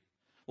should be.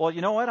 Well, you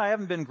know what? I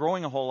haven't been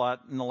growing a whole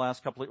lot in the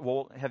last couple of...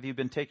 Well, have you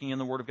been taking in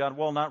the Word of God?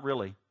 Well, not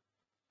really.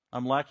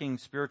 I'm lacking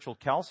spiritual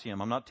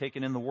calcium. I'm not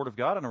taking in the Word of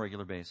God on a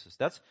regular basis.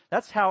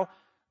 That's how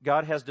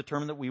God has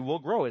determined that we will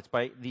grow. It's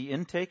by the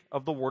intake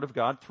of the Word of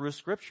God through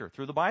Scripture,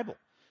 through the Bible.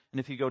 And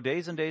if you go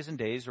days and days and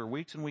days or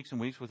weeks and weeks and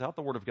weeks without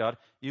the Word of God,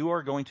 you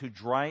are going to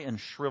dry and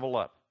shrivel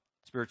up,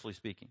 spiritually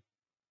speaking.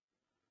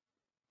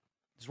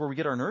 This is where we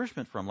get our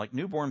nourishment from. Like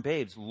newborn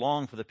babes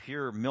long for the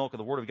pure milk of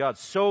the Word of God,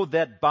 so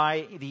that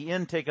by the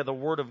intake of the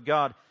Word of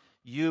God,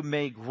 you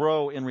may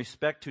grow in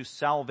respect to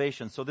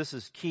salvation. So this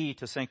is key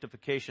to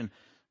sanctification,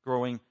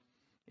 growing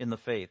in the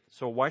faith.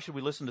 So why should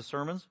we listen to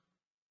sermons?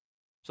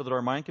 So that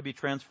our mind can be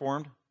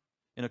transformed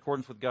in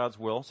accordance with God's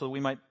will, so that we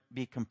might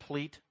be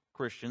complete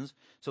Christians,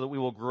 so that we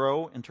will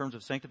grow in terms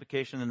of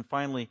sanctification. And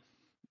finally,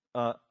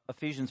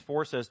 Ephesians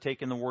 4 says,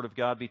 take in the Word of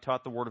God, be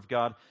taught the Word of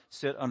God,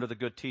 sit under the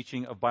good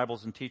teaching of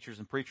Bibles and teachers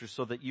and preachers,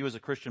 so that you as a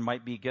Christian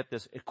might be, get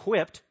this,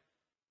 equipped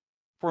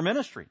for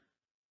ministry.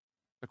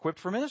 Equipped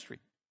for ministry.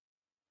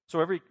 So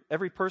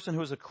every person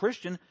who is a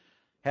Christian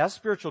has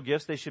spiritual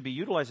gifts. They should be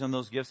utilizing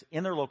those gifts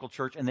in their local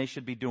church, and they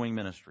should be doing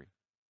ministry.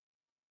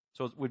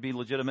 So it would be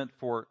legitimate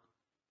for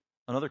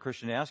another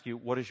Christian to ask you,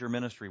 what is your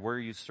ministry? Where are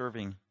you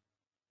serving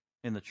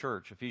in the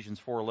church? Ephesians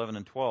 4:11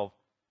 and 12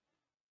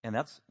 And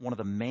that's one of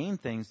the main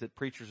things that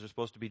preachers are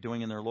supposed to be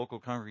doing in their local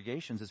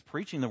congregations, is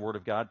preaching the Word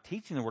of God,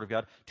 teaching the Word of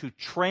God, to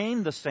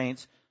train the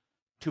saints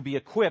to be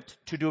equipped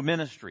to do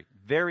ministry.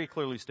 Very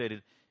clearly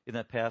stated in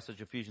that passage,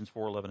 Ephesians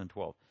 4:11 and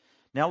 12.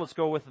 Now let's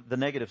go with the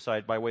negative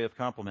side by way of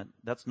compliment.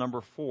 That's number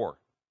 4.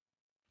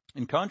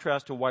 In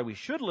contrast to why we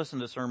should listen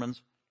to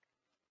sermons,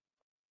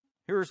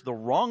 here's the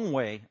wrong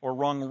way or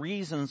wrong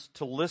reasons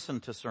to listen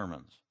to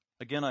sermons.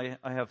 Again, I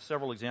have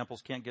several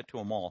examples, can't get to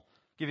them all.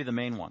 I'll give you the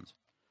main ones.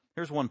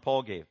 Here's one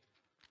Paul gave.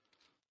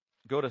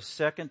 Go to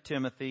 2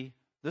 Timothy.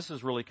 This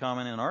is really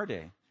common in our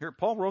day. Here,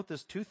 Paul wrote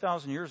this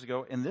 2,000 years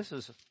ago, and this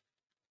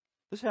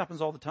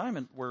happens all the time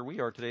in where we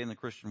are today in the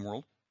Christian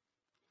world.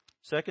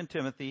 2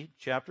 Timothy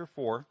chapter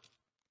 4.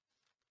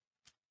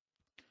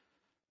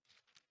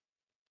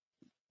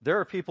 There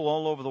are people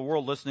all over the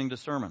world listening to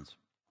sermons,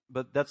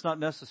 but that's not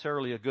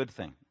necessarily a good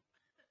thing,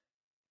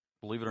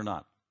 believe it or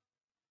not,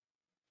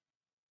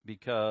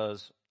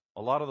 because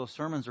a lot of those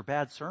sermons are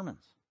bad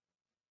sermons.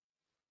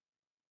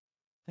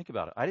 Think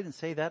about it. I didn't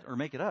say that or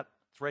make it up.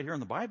 It's right here in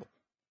the Bible.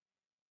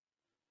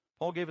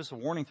 Paul gave us a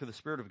warning through the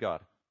Spirit of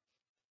God.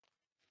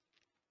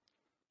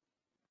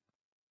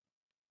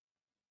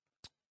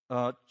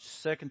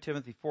 2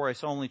 Timothy 4, I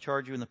solemnly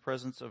charge you in the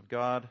presence of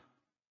God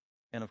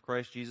and of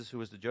Christ Jesus, who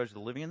is to judge the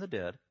living and the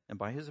dead, and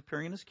by his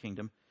appearing in his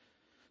kingdom.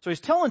 So he's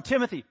telling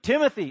Timothy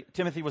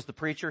was the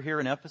preacher here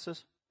in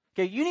Ephesus.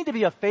 Okay, you need to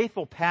be a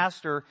faithful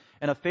pastor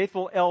and a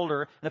faithful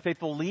elder and a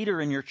faithful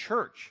leader in your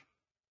church,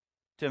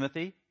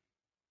 Timothy.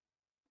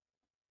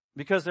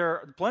 Because there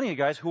are plenty of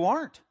guys who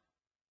aren't.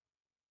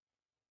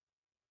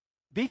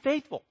 Be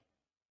faithful.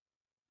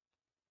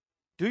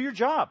 Do your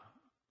job.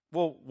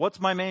 Well, what's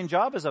my main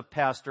job as a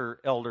pastor,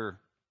 elder,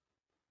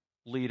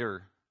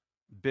 leader,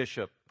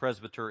 bishop,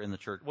 presbyter in the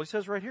church? Well, he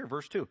says right here,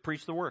 verse 2,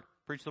 preach the word.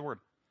 Preach the word.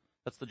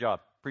 That's the job.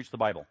 Preach the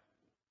Bible.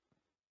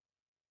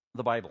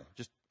 The Bible.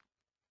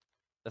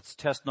 That's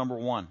test number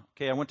 1.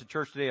 Okay, I went to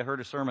church today. I heard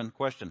a sermon.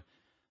 Question.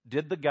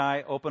 Did the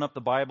guy open up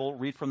the Bible,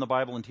 read from the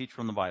Bible, and teach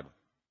from the Bible?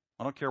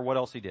 I don't care what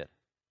else he did.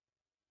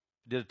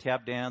 Did a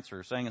tap dance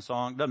or sang a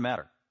song? Doesn't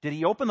matter. Did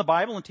he open the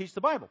Bible and teach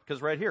the Bible?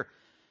 Because right here,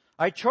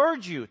 I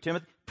charge you,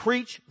 Timothy,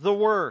 preach the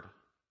word.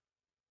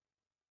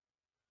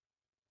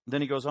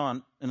 Then he goes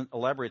on and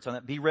elaborates on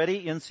that. Be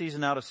ready in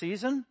season, out of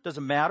season.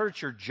 Doesn't matter.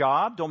 It's your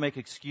job. Don't make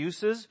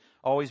excuses.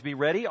 Always be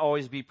ready.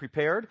 Always be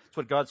prepared. It's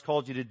what God's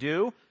called you to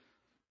do.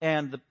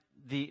 And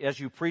as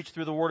you preach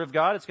through the Word of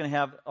God, it's going to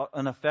have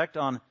an effect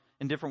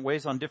in different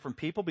ways on different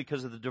people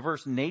because of the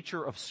diverse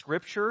nature of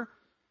Scripture.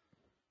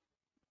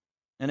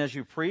 And as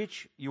you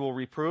preach, you will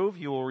reprove,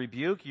 you will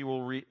rebuke, you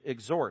will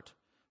exhort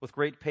with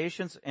great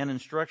patience and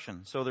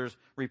instruction. So there's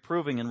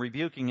reproving and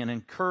rebuking and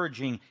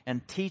encouraging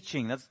and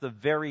teaching. That's the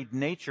varied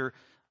nature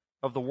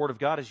of the Word of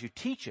God as you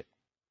teach it.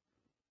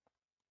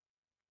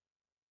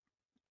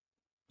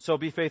 So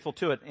be faithful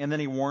to it. And then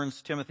he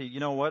warns Timothy, you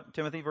know what,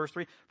 Timothy, verse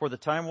 3, for the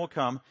time will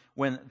come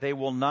when they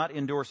will not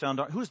endure sound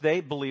doctrine. Who's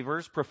they?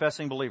 Believers,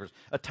 professing believers.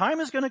 A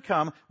time is going to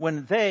come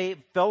when they,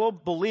 fellow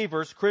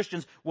believers,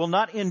 Christians, will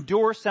not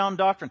endure sound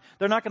doctrine.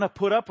 They're not going to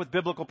put up with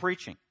biblical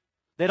preaching.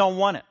 They don't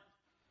want it.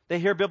 They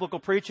hear biblical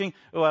preaching.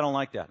 Oh, I don't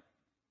like that.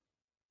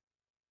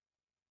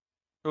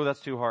 Oh, that's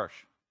too harsh.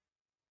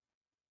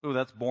 Oh,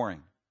 that's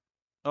boring.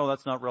 Oh,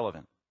 that's not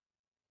relevant.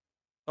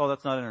 Oh,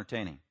 that's not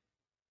entertaining.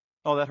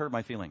 Oh, that hurt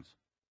my feelings.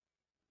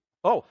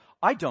 Oh,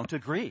 I don't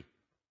agree.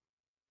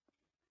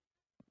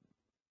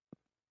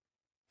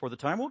 For the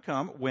time will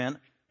come when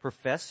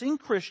professing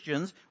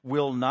Christians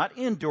will not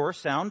endure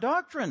sound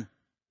doctrine.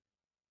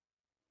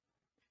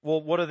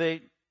 Well, what do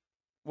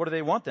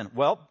they want then?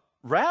 Well,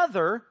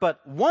 rather,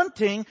 but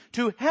wanting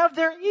to have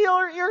their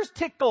ears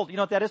tickled. You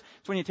know what that is?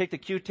 It's when you take the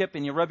Q-tip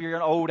and you rub your ear.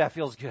 Oh, that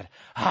feels good.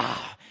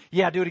 Ah,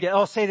 yeah, do it again.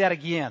 Oh, say that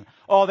again.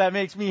 Oh, that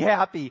makes me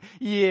happy.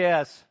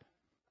 Yes.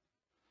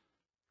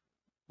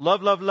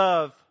 Love, love,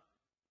 love.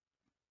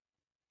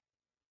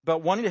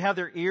 But wanting to have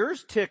their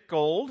ears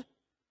tickled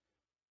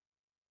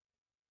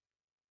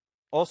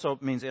also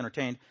means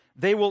entertained.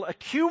 They will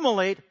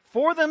accumulate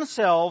for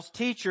themselves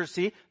teachers.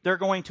 See, they're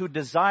going to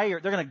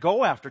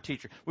go after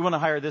teacher. We want to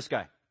hire this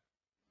guy.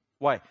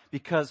 Why?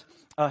 Because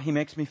he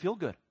makes me feel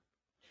good.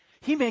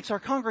 He makes our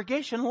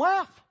congregation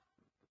laugh.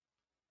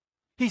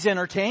 He's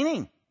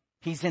entertaining.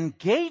 He's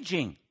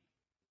engaging.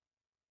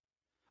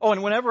 Oh,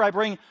 and whenever I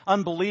bring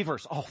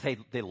unbelievers, oh,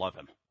 they love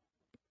him.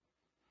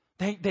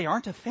 They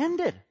aren't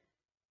offended.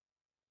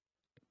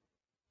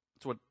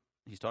 That's what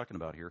he's talking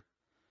about here.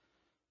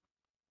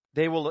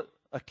 They will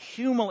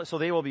accumulate, so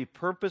they will be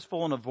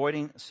purposeful in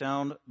avoiding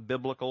sound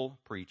biblical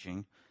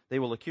preaching. They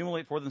will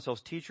accumulate for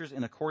themselves teachers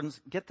in accordance,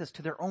 get this,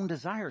 to their own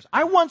desires.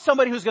 I want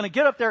somebody who's going to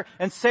get up there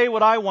and say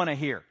what I want to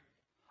hear.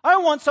 I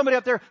want somebody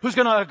up there who's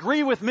going to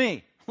agree with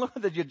me. Look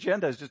at the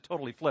agenda is just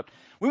totally flipped.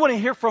 We want to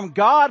hear from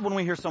God when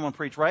we hear someone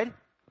preach, right?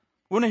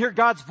 We want to hear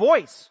God's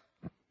voice.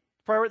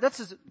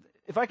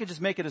 If I could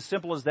just make it as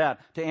simple as that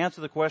to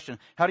answer the question,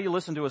 how do you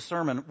listen to a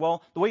sermon?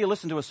 Well, the way you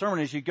listen to a sermon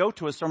is you go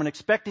to a sermon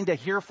expecting to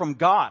hear from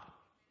God.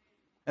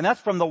 And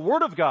that's from the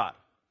Word of God.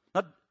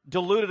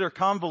 diluted or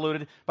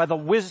convoluted by the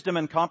wisdom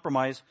and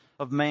compromise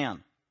of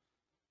man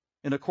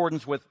in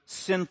accordance with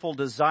sinful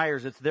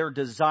desires. It's their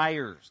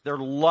desires, their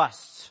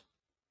lusts.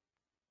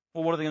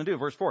 Well, what are they going to do?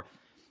 Verse 4.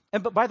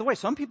 But by the way,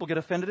 some people get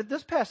offended at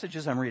this passage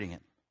as I'm reading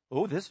it.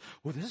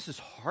 This is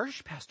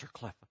harsh, Pastor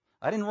Cliff.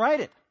 I didn't write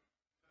it.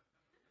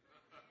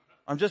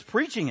 I'm just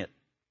preaching it.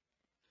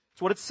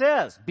 It's what it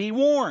says. Be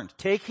warned.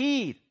 Take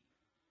heed.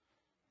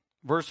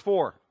 Verse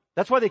 4.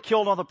 That's why they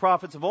killed all the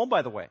prophets of old,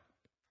 by the way.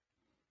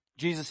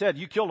 Jesus said,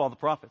 you killed all the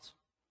prophets.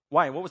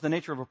 Why? What was the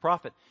nature of a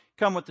prophet?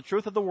 Come with the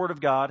truth of the word of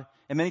God,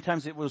 and many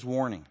times it was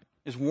warning.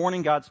 It's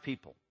warning God's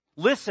people.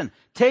 Listen,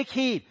 take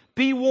heed,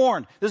 be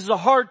warned. This is a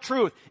hard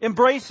truth.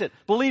 Embrace it.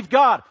 Believe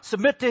God.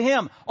 Submit to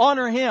Him.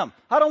 Honor Him.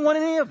 I don't want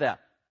any of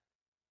that.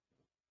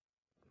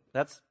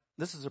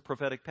 This is a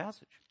prophetic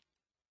passage.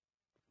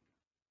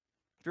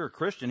 If you're a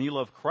Christian, you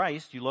love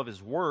Christ, you love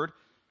His Word,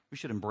 we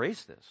should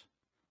embrace this.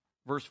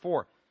 Verse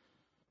 4.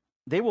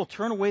 They will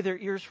turn away their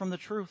ears from the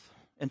truth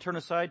and turn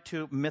aside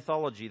to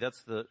mythology.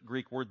 That's the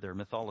Greek word there,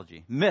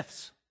 mythology.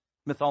 Myths.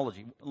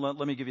 Mythology.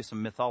 Let me give you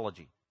some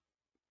mythology.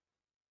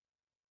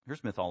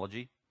 Here's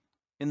mythology.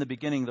 In the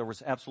beginning, there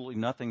was absolutely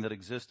nothing that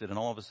existed, and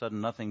all of a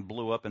sudden, nothing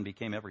blew up and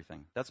became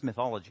everything. That's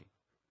mythology.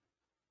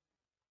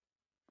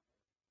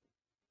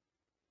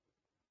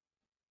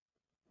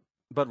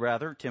 But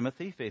rather,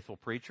 Timothy, faithful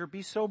preacher,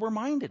 be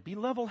sober-minded, be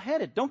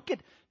level-headed. Don't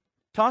get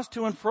tossed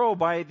to and fro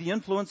by the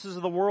influences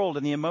of the world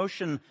and the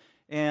emotion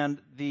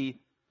and the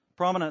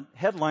prominent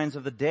headlines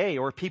of the day,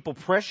 or people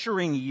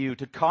pressuring you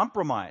to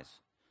compromise,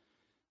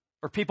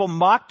 or people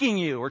mocking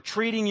you or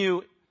treating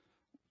you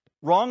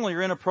wrongly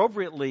or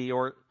inappropriately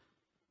or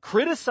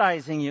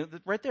criticizing you.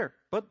 Right there.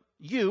 But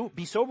you,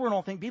 be sober in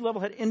all things, be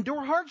level-headed,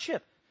 endure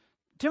hardship.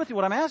 Timothy,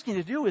 what I'm asking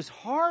you to do is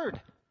hard.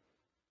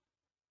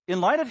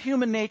 In light of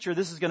human nature,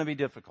 this is going to be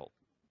difficult.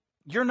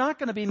 You're not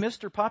going to be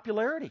Mr.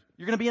 Popularity.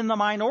 You're going to be in the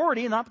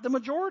minority, not the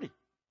majority.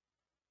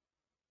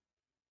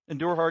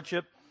 Endure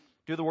hardship,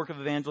 do the work of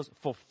evangelist,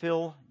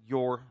 fulfill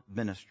your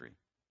ministry.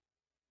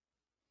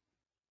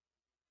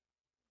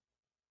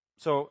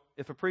 So,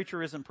 if a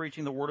preacher isn't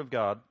preaching the Word of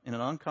God in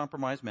an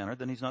uncompromised manner,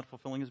 then he's not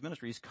fulfilling his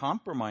ministry. He's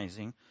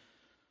compromising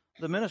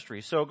the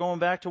ministry. So, going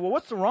back to,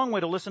 what's the wrong way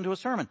to listen to a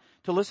sermon?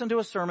 To listen to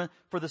a sermon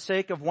for the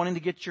sake of wanting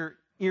to get your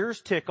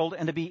ears tickled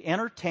and to be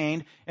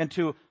entertained and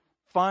to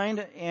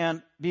find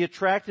and be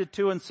attracted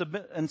to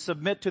and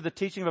submit to the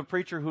teaching of a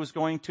preacher who's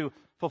going to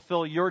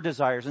fulfill your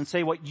desires and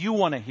say what you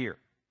want to hear.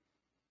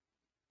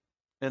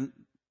 And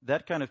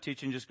that kind of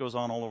teaching just goes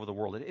on all over the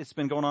world. It's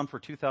been going on for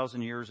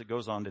 2,000 years. It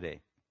goes on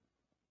today.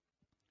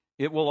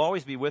 It will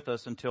always be with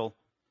us until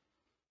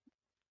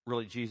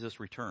really Jesus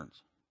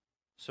returns.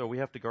 So we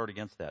have to guard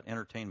against that.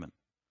 Entertainment.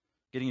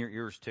 Getting your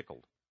ears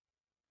tickled.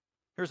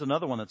 Here's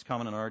another one that's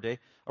common in our day.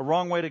 A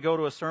wrong way to go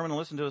to a sermon and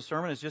listen to a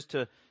sermon is just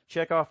to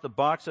check off the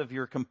box of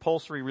your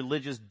compulsory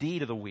religious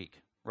deed of the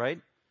week, right?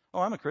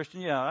 Oh, I'm a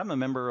Christian. Yeah, I'm a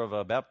member of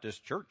a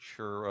Baptist church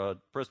or a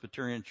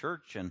Presbyterian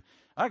church, and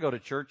I go to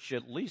church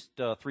at least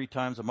 3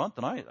 times a month,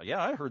 and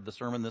I heard the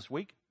sermon this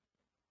week.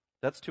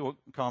 That's too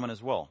common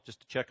as well,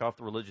 just to check off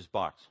the religious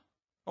box.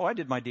 Oh, I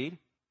did my deed.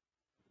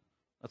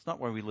 That's not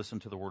why we listen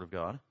to the Word of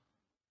God.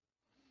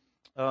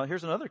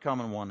 Here's another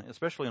common one,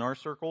 especially in our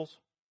circles.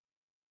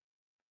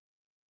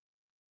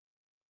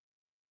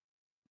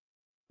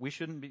 We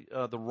shouldn't be,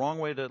 the wrong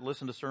way to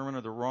listen to sermon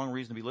or the wrong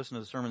reason to be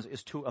listening to sermons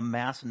is to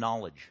amass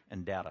knowledge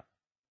and data.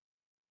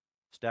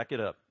 Stack it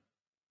up.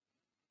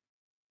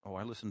 Oh,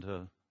 I listened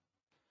to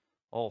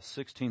all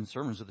 16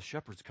 sermons of the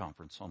Shepherd's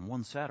Conference on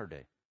one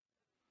Saturday.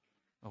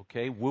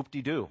 Okay,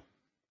 whoop-de-doo.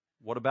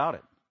 What about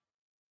it?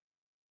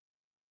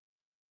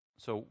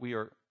 So we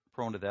are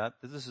prone to that.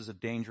 This is a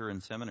danger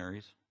in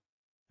seminaries,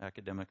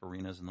 academic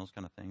arenas, and those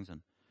kind of things.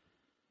 And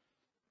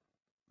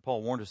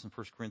Paul warned us in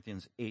 1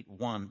 Corinthians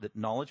 8:1 that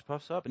knowledge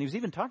puffs up. And he was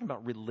even talking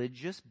about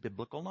religious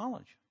biblical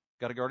knowledge.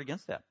 Got to guard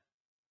against that.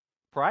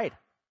 Pride.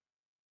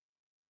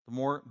 The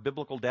more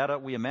biblical data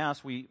we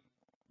amass, we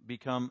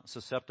become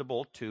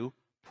susceptible to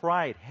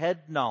pride,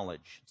 head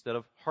knowledge instead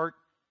of heart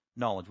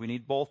knowledge. We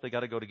need both. They got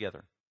to go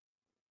together.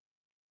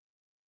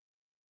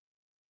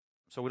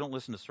 So we don't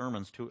listen to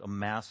sermons to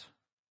amass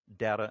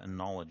data and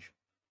knowledge.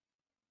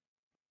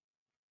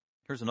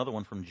 Here's another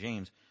one from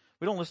James.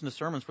 We don't listen to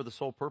sermons for the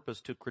sole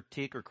purpose to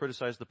critique or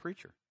criticize the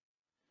preacher.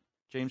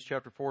 James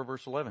chapter 4,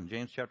 verse 11.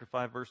 James chapter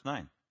 5, verse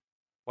 9.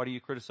 Why do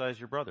you criticize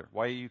your brother?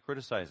 Why are you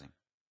criticizing?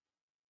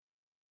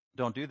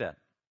 Don't do that.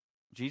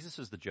 Jesus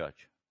is the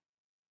judge.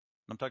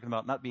 I'm talking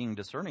about not being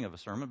discerning of a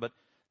sermon, but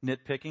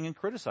nitpicking and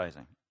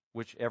criticizing,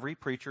 which every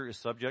preacher is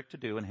subject to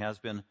do and has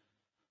been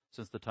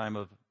since the time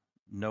of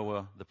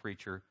Noah, the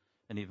preacher,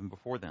 and even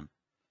before then.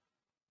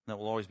 That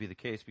will always be the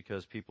case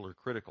because people are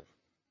critical.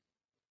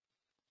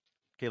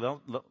 Okay,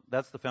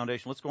 that's the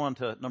foundation. Let's go on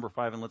to number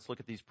 5 and let's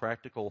look at these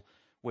practical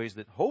ways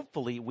that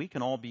hopefully we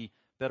can all be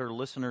better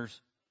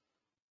listeners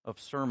of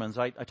sermons.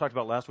 I talked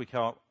about last week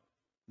how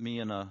me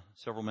and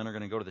several men are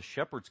going to go to the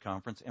Shepherd's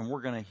Conference, and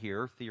we're going to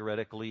hear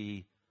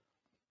theoretically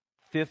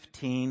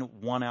 15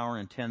 1-hour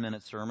and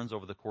 10-minute sermons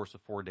over the course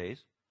of 4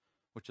 days,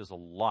 which is a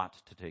lot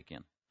to take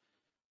in.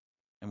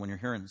 And when you're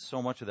hearing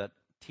so much of that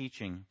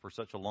teaching for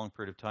such a long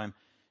period of time,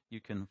 you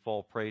can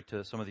fall prey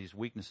to some of these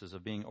weaknesses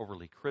of being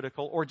overly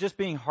critical or just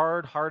being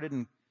hard-hearted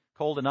and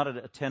cold and not an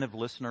attentive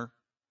listener.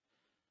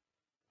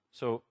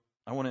 So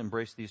I want to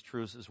embrace these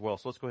truths as well.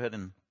 So let's go ahead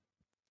and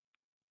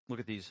look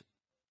at these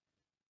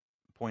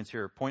points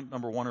here. Point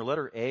number 1, or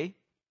letter A,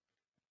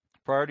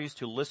 priorities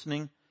to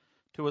listening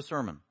to a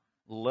sermon.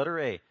 Letter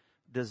A,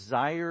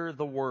 desire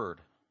the word.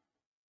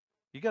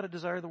 You got to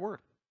desire the word.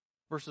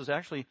 Verses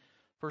actually,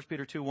 1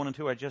 Peter 2, 1 and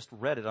 2, I just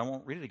read it. I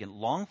won't read it again.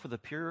 Long for the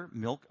pure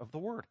milk of the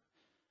word.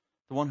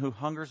 The one who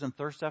hungers and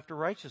thirsts after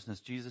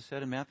righteousness, Jesus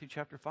said in Matthew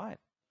chapter 5,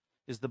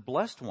 is the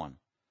blessed one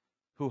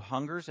who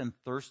hungers and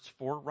thirsts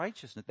for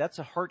righteousness. That's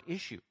a heart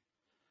issue.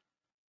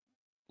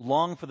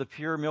 Long for the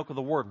pure milk of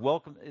the word.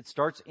 Welcome. It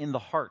starts in the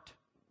heart.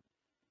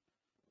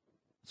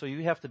 So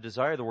you have to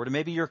desire the word. And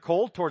maybe you're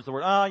cold towards the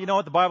word. You know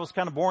what? The Bible's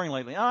kind of boring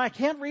lately. I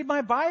can't read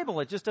my Bible.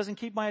 It just doesn't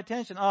keep my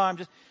attention.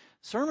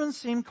 Sermons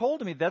seem cold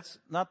to me. That's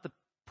not the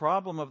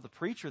problem of the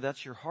preacher.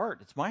 That's your heart.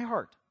 It's my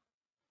heart.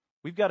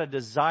 We've got to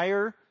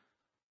desire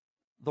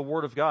the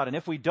word of God. And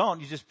if we don't,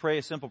 you just pray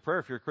a simple prayer.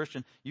 If you're a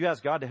Christian, you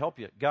ask God to help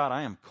you. God,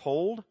 I am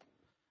cold.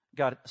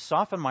 God,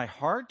 soften my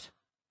heart.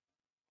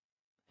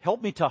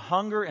 Help me to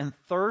hunger and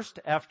thirst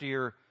after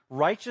your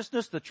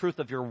righteousness, the truth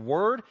of your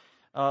word.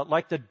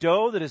 Like the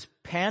doe that is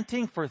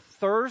panting for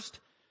thirst,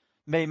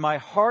 may my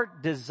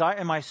heart desire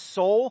and my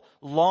soul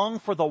long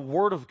for the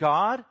word of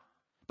God.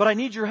 But I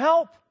need your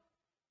help.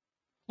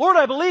 Lord,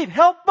 I believe.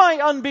 Help my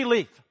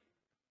unbelief.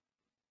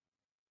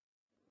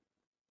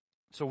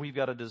 So we've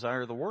got to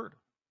desire the word.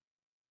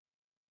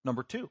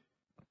 Number 2,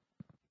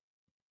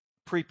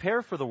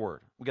 prepare for the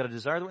word. We've got to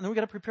desire the word, and then we've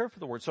got to prepare for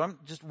the word. So I'm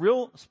just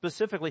real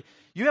specifically,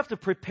 you have to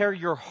prepare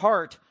your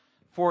heart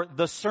for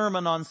the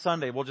sermon on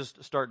Sunday. We'll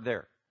just start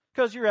there.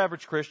 Because your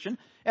average Christian,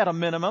 at a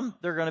minimum,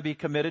 they're going to be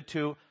committed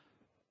to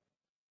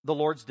the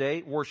Lord's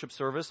Day worship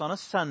service on a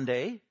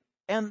Sunday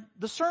and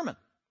the sermon.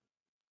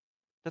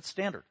 That's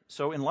standard.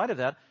 So in light of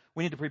that,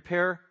 we need to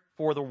prepare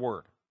for the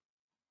word.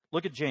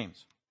 Look at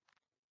James.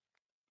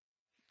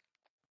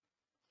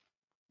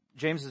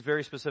 James is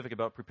very specific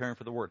about preparing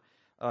for the word.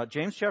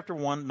 James chapter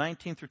 1,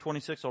 19 through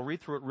 26. I'll read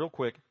through it real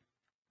quick.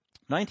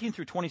 19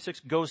 through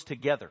 26 goes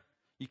together.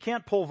 You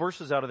can't pull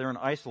verses out of there and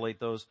isolate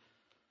those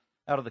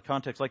out of the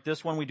context. Like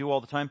this one we do all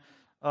the time.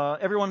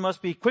 Everyone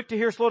must be quick to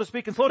hear, slow to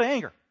speak, and slow to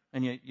anger.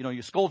 And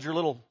you scold your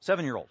little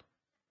 7-year-old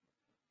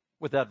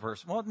with that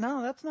verse. Well,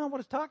 no, that's not what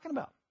it's talking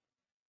about.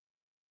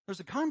 There's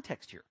a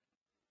context here.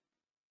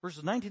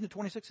 Verses 19 to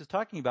 26 is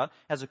talking about,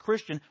 as a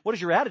Christian, what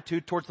is your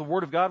attitude towards the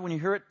Word of God when you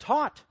hear it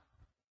taught?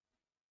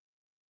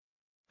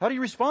 How do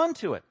you respond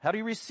to it? How do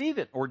you receive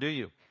it? Or do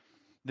you?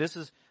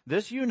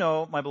 This you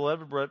know, my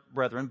beloved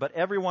brethren, but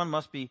everyone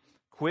must be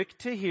quick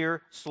to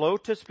hear, slow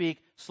to speak,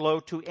 slow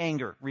to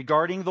anger,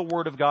 regarding the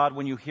Word of God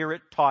when you hear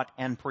it taught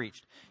and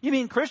preached. You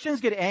mean Christians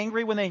get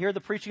angry when they hear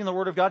the preaching of the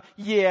Word of God?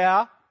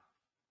 Yeah.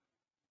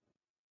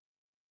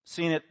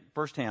 Seen it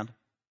firsthand.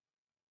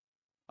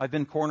 I've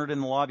been cornered in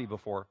the lobby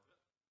before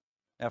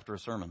after a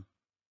sermon.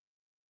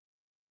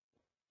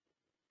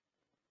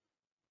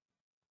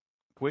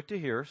 Quick to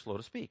hear, slow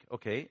to speak.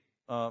 Okay,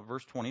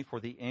 verse 20, for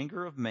the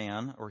anger of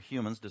man or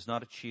humans does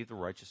not achieve the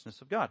righteousness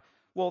of God.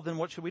 Well, then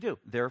what should we do?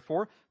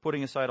 Therefore,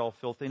 putting aside all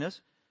filthiness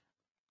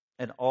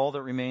and all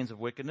that remains of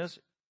wickedness,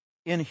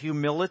 in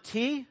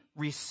humility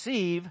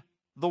receive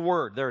the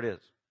word. There it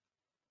is.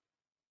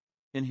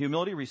 In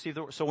humility receive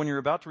the word. So when you're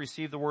about to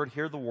receive the word,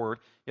 hear the word,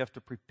 you have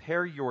to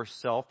prepare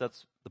yourself.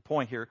 That's the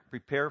point here.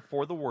 Prepare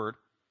for the word.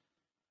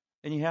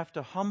 And you have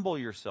to humble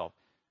yourself.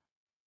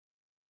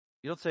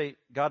 You don't say,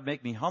 God,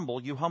 make me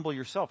humble. You humble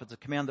yourself. It's a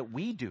command that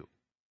we do.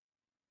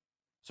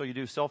 So you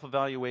do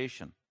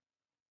self-evaluation.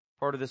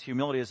 Part of this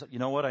humility is, you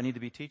know what? I need to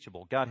be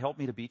teachable. God, help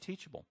me to be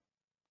teachable.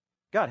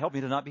 God, help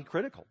me to not be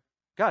critical.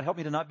 God, help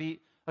me to not be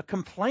a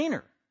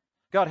complainer.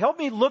 God, help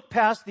me look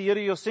past the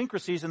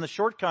idiosyncrasies and the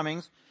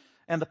shortcomings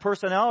and the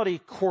personality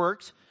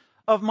quirks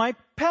of my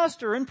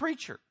pastor and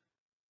preacher.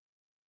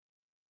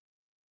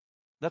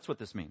 That's what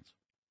this means.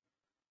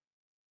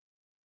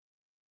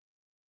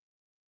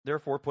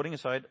 Therefore, putting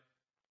aside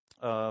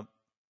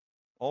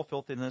all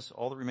filthiness,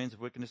 all that remains of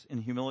wickedness, in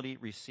humility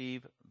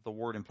receive the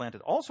word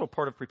implanted. Also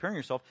part of preparing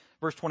yourself,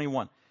 verse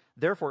 21.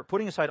 Therefore,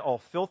 putting aside all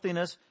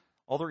filthiness,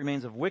 all that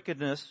remains of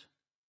wickedness,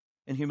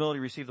 in humility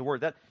receive the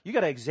word. That you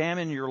got to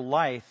examine your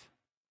life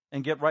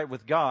and get right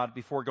with God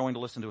before going to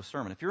listen to a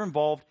sermon. If you're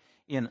involved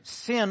in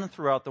sin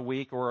throughout the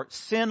week, or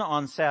sin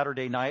on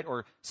Saturday night,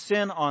 or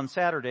sin on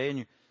Saturday,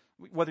 and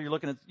whether you're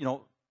looking at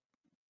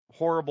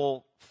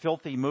horrible,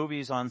 filthy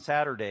movies on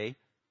Saturday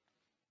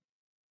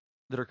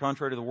that are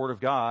contrary to the Word of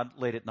God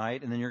late at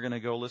night, and then you're going to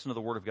go listen to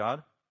the Word of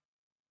God.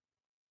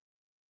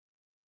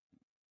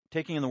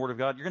 Taking in the Word of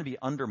God, you're going to be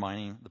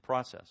undermining the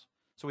process.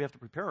 So we have to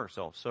prepare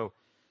ourselves. So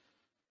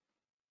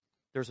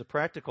there's a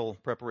practical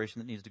preparation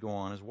that needs to go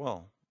on as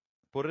well.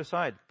 Put it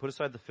aside. Put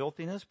aside the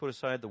filthiness. Put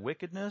aside the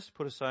wickedness.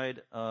 Put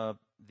aside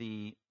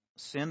the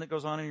sin that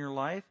goes on in your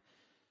life.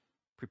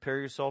 Prepare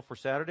yourself for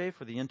Saturday,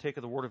 for the intake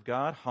of the Word of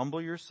God.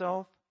 Humble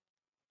yourself.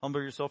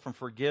 Humble yourself and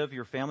forgive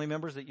your family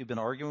members that you've been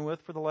arguing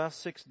with for the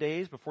last 6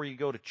 days before you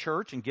go to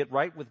church and get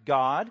right with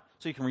God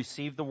so you can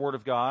receive the Word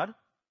of God.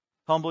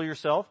 Humble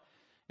yourself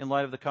in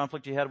light of the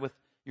conflict you had with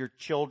your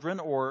children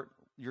or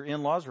your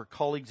in-laws or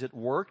colleagues at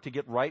work to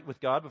get right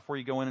with God before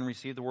you go in and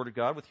receive the Word of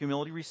God. With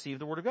humility, receive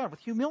the Word of God. With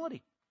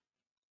humility.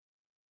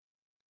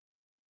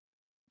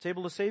 It's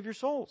able to save your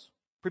souls.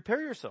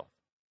 Prepare yourself.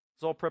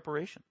 It's all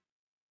preparation.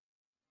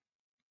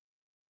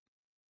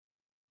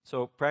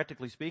 So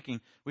practically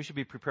speaking, we should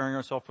be preparing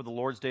ourselves for the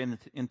Lord's Day and the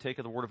intake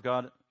of the Word of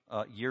God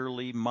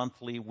yearly,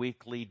 monthly,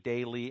 weekly,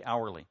 daily,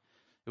 hourly.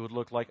 It would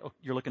look like,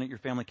 you're looking at your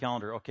family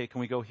calendar. Okay, can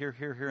we go here,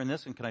 here, here, and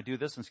this? And can I do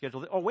this and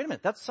schedule this? Oh, wait a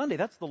minute. That's Sunday.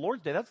 That's the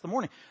Lord's Day. That's the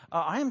morning.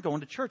 I am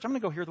going to church. I'm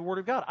going to go hear the Word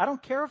of God. I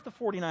don't care if the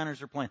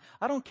 49ers are playing.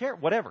 I don't care.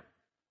 Whatever.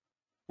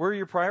 Where are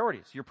your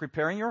priorities? You're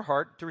preparing your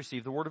heart to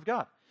receive the Word of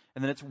God.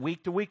 And then it's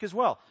week to week as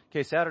well.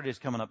 Okay, Saturday's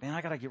coming up. Man,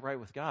 I got to get right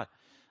with God.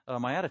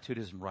 My attitude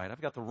isn't right.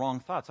 I've got the wrong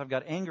thoughts. I've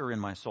got anger in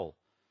my soul.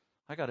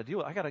 I got to deal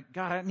with it.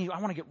 God, I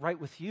want to get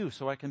right with you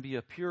so I can be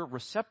a pure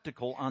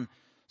receptacle on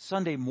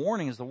Sunday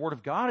morning as the Word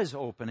of God is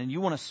open and you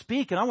want to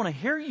speak and I want to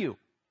hear you.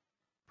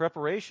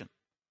 Preparation.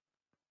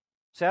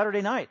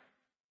 Saturday night,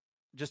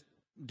 just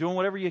doing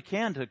whatever you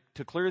can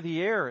to clear the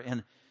air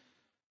and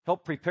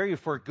help prepare you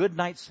for a good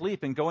night's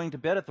sleep and going to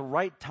bed at the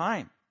right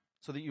time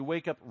so that you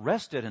wake up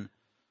rested and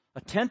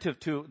attentive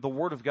to the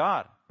Word of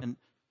God and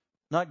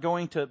not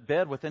going to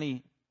bed with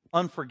any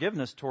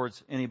unforgiveness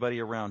towards anybody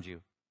around you.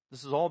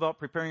 This is all about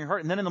preparing your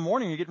heart. And then in the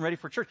morning, you're getting ready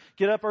for church.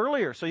 Get up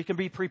earlier so you can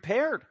be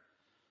prepared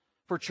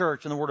for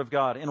church and the Word of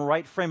God in a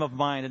right frame of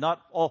mind and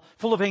not all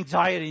full of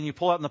anxiety and you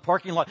pull out in the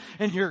parking lot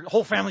and your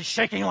whole family's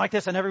shaking like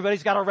this and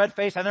everybody's got a red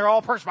face and they're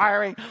all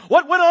perspiring.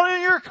 What went on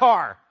in your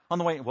car on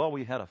the way? Well,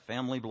 we had a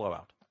family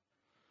blowout.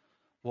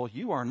 Well,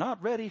 you are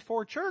not ready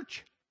for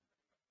church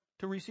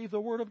to receive the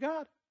Word of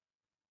God.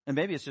 And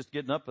maybe it's just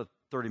getting up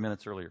 30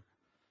 minutes earlier.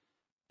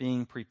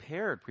 Being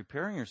prepared,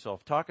 preparing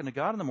yourself, talking to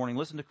God in the morning,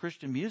 listen to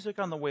Christian music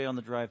on the way on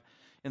the drive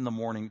in the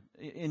morning,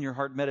 in your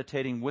heart,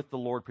 meditating with the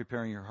Lord,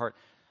 preparing your heart.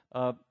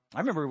 I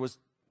remember it was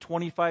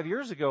 25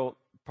 years ago,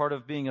 part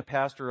of being a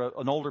pastor,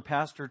 an older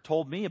pastor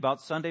told me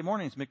about Sunday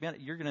mornings. McMahon,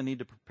 you're going to need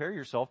to prepare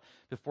yourself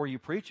before you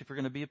preach if you're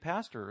going to be a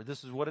pastor.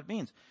 This is what it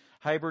means.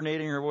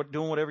 Hibernating or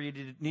doing whatever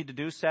you need to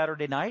do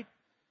Saturday night.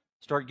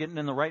 Start getting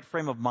in the right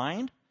frame of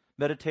mind,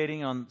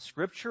 meditating on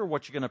Scripture,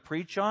 what you're going to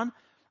preach on,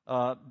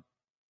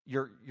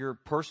 your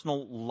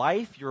personal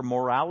life, your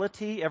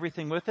morality,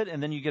 everything with it,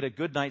 and then you get a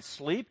good night's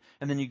sleep,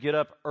 and then you get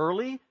up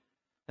early,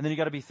 and then you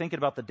got to be thinking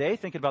about the day,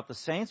 thinking about the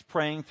saints,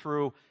 praying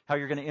through how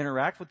you're going to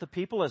interact with the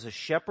people as a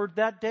shepherd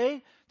that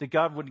day, that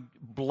God would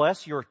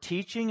bless your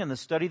teaching and the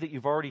study that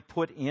you've already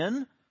put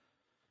in,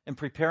 and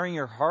preparing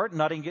your heart,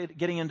 not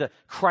getting into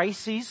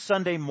crises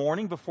Sunday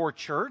morning before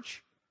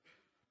church.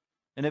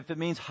 And if it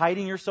means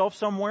hiding yourself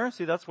somewhere,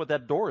 see, that's what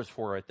that door is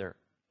for right there.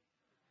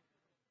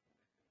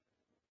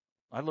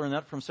 I learned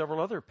that from several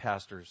other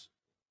pastors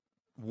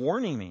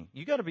warning me,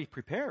 you got to be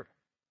prepared.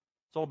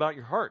 It's all about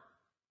your heart.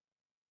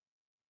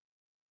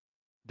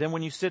 Then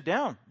when you sit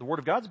down, the Word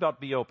of God's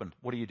about to be opened.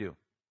 What do?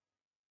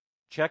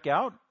 Check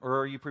out, or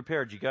are you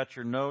prepared? You got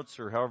your notes,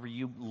 or however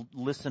you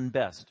listen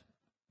best.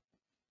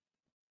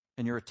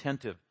 And you're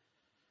attentive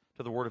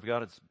to the Word of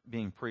God that's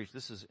being preached.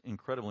 This is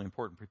incredibly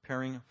important,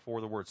 preparing for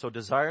the Word. So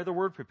desire the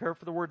Word, prepare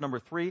for the Word. Number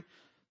 3,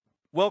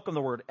 welcome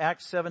the Word.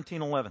 Acts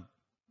 17:11.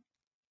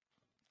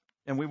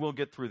 And we will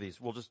get through these.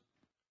 We'll just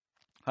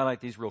highlight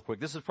these real quick.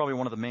 This is probably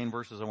one of the main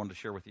verses I wanted to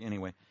share with you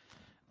anyway.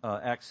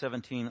 Acts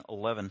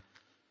 17:11.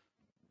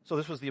 So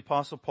this was the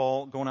Apostle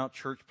Paul going out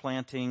church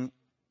planting.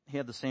 He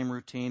had the same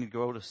routine. He'd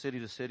go to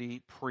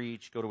city,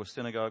 preach, go to a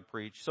synagogue,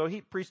 preach. So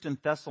he preached in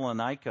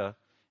Thessalonica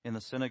in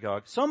the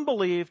synagogue. Some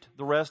believed,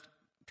 the rest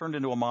turned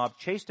into a mob,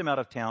 chased him out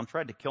of town,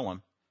 tried to kill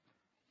him.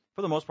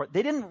 For the most part,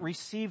 they didn't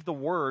receive the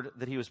word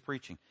that he was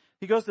preaching.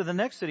 He goes to the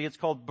next city. It's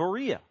called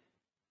Berea.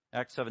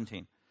 Acts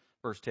 17.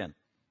 Verse 10.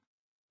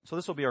 So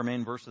this will be our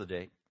main verse of the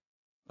day,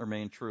 our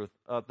main truth.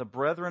 The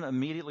brethren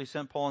immediately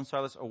sent Paul and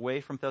Silas away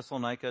from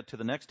Thessalonica to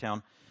the next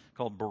town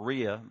called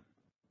Berea,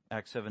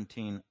 Acts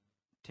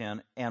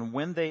 17:10. And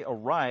when they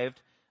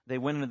arrived, they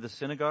went into the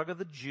synagogue of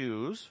the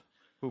Jews,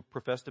 who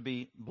professed to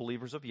be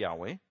believers of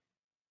Yahweh.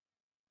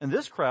 And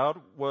this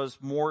crowd was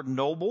more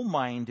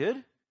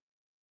noble-minded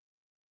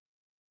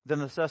than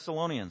the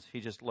Thessalonians he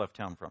just left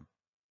town from.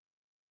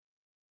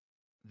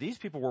 These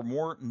people were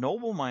more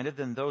noble-minded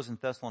than those in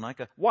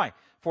Thessalonica. Why?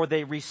 For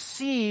they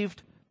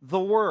received the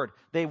word.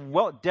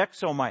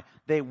 Dexomai.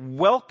 They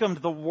welcomed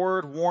the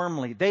word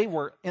warmly. They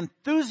were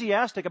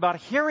enthusiastic about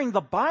hearing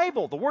the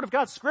Bible, the Word of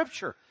God,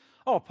 Scripture.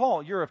 Oh,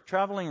 Paul, you're a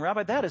traveling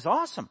rabbi. That is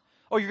awesome.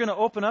 Oh, you're going to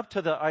open up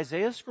to the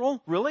Isaiah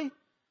scroll? Really?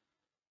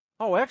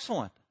 Oh,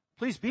 excellent.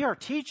 Please be our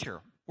teacher.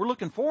 We're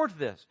looking forward to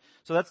this.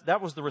 So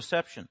that was the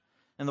reception.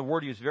 And the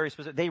word used very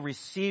specific. They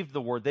received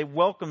the word. They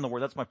welcomed the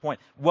word. That's my point.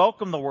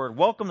 Welcome the word.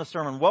 Welcome the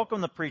sermon. Welcome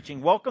the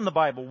preaching. Welcome the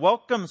Bible.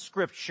 Welcome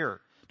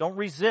Scripture. Don't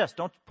resist.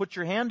 Don't put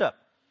your hand up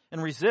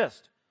and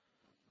resist.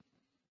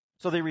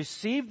 So they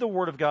received the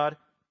word of God,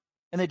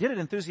 and they did it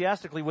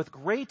enthusiastically with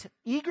great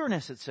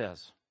eagerness, it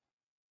says.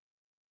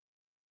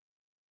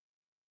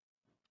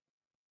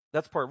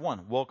 That's part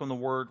one. Welcome the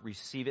word,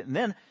 receive it. And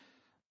then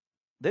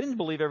they didn't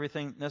believe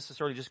everything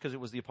necessarily just because it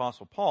was the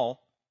Apostle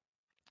Paul.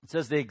 It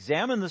says they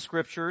examined the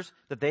scriptures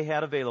that they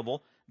had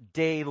available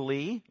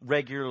daily,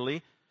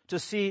 regularly, to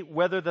see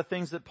whether the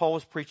things that Paul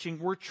was preaching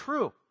were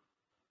true.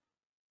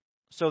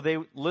 So they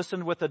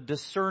listened with a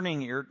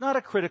discerning ear, not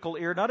a critical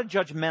ear, not a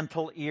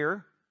judgmental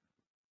ear,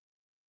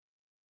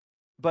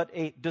 but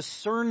a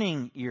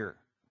discerning ear.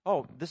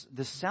 Oh,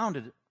 this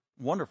sounded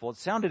wonderful. It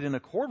sounded in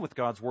accord with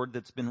God's word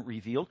that's been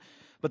revealed.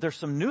 But there's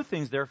some new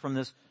things there from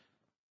this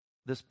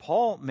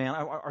Paul man.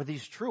 Are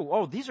these true?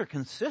 Oh, these are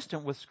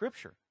consistent with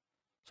Scripture.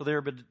 So they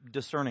were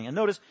discerning. And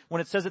notice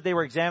when it says that they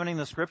were examining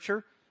the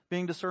Scripture,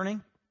 being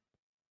discerning,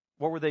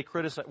 what were they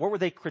criticizing? What were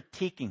they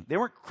critiquing? They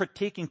weren't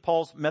critiquing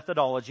Paul's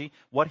methodology,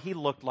 what he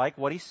looked like,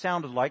 what he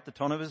sounded like, the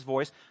tone of his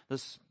voice,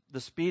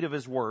 the speed of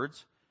his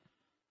words,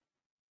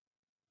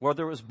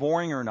 whether it was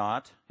boring or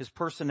not, his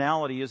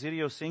personality, his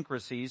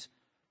idiosyncrasies,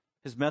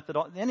 his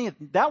methodology.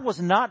 That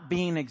was not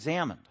being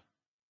examined.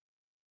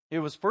 It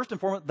was first and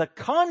foremost the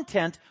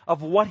content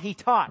of what he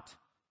taught.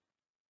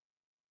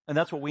 And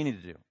that's what we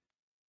need to do.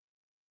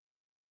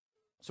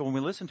 So when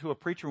we listen to a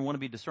preacher, we want to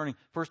be discerning.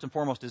 First and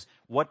foremost is,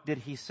 what did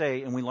he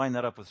say? And we line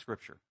that up with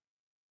Scripture.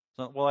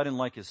 So, well, I didn't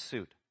like his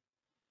suit.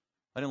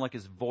 I didn't like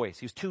his voice.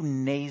 He was too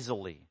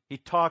nasally. He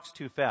talks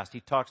too fast. He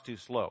talks too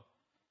slow.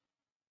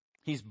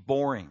 He's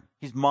boring.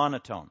 He's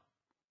monotone.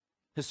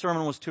 His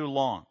sermon was too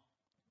long.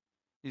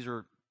 These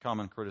are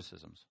common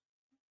criticisms.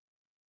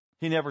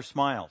 He never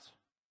smiles.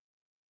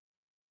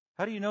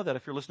 How do you know that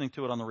if you're listening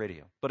to it on the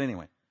radio? But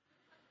anyway.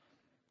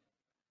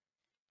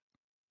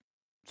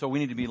 So we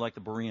need to be like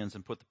the Bereans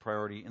and put the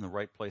priority in the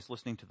right place,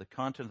 listening to the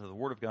content of the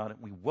Word of God.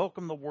 We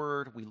welcome the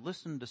Word. We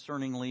listen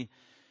discerningly,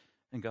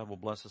 and God will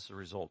bless us as a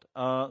result.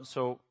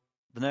 So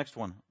the next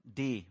one,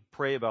 D,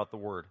 pray about the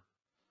Word.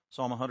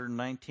 Psalm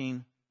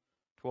 119,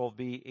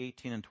 12b,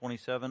 18, and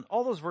 27.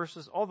 All those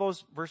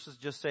verses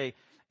just say,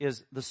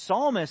 is the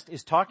psalmist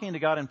is talking to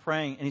God and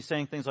praying, and he's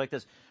saying things like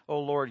this: "Oh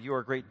Lord, you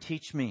are great.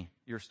 Teach me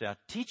your staff.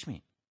 Teach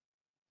me.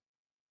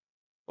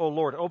 Oh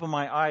Lord, open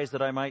my eyes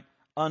that I might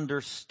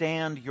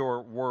understand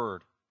your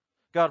word.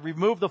 God,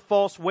 remove the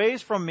false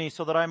ways from me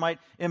so that I might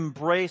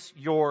embrace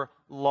your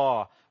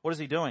law." What is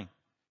he doing?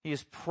 He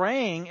is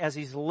praying as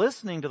he's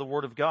listening to the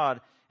word of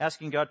God,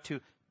 asking God to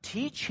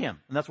teach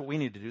him. And that's what we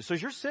need to do. So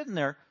as you're sitting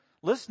there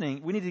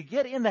listening, we need to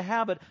get in the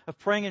habit of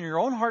praying in your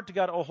own heart to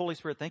God. "Oh, Holy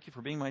Spirit, thank you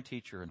for being my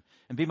teacher,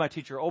 and be my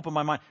teacher. Open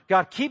my mind.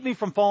 God, keep me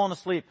from falling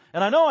asleep.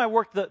 And I know I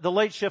worked the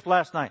late shift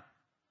last night."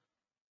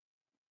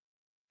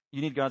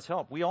 You need God's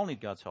help. We all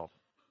need God's help.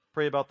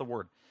 Pray about the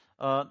word.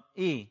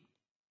 E,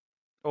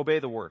 obey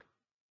the word.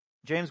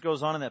 James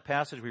goes on in that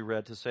passage we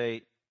read to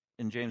say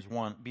in James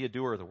 1, be a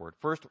doer of the word.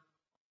 First,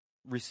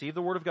 receive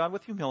the word of God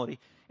with humility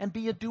and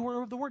be a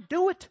doer of the word.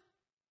 Do it.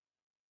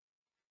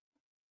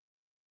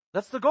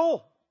 That's the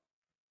goal.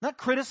 Not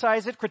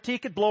criticize it,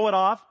 critique it, blow it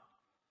off.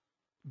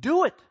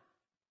 Do it.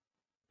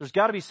 There's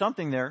got to be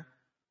something there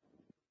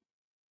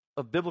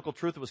of biblical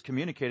truth that was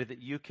communicated that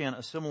you can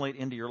assimilate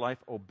into your life.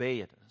 Obey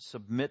it.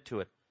 Submit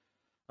to it.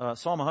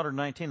 Psalm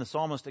 119, the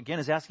psalmist again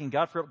is asking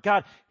God for help.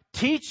 God,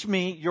 teach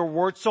me your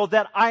word so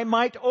that I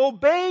might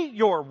obey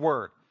your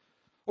word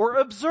or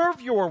observe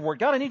your word.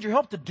 God, I need your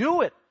help to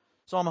do it.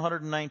 Psalm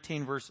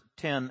 119, verse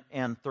 10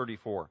 and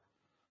 34.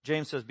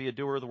 James says, be a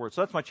doer of the word.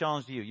 So that's my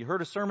challenge to you. You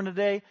heard a sermon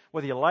today,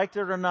 whether you liked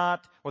it or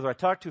not, whether I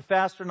talked too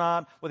fast or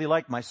not, whether you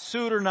liked my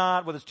suit or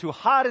not, whether it's too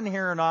hot in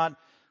here or not.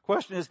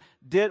 Question is,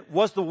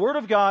 was the word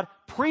of God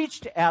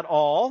preached at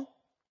all?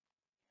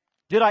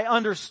 Did I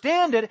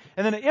understand it?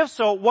 And then if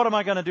so, what am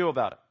I going to do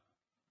about it?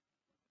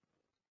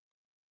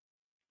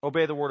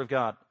 Obey the word of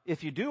God.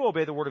 If you do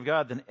obey the word of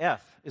God, then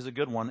F is a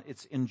good one.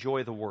 It's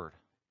enjoy the word.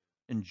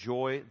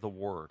 Enjoy the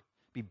word.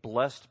 Be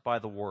blessed by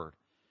the word.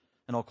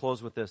 And I'll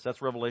close with this.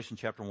 That's Revelation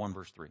chapter 1,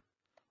 verse 3.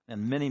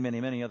 And many,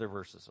 many, many other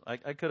verses.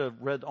 I could have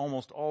read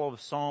almost all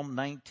of Psalm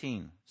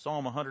 19,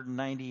 Psalm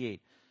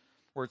 198,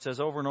 where it says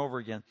over and over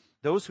again,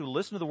 those who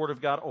listen to the word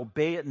of God,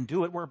 obey it and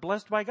do it, we're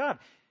blessed by God.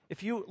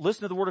 If you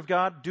listen to the word of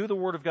God, do the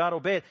word of God,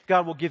 obey it,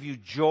 God will give you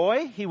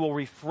joy. He will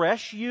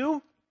refresh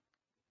you.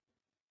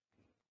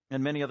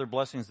 And many other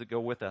blessings that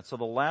go with that. So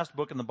the last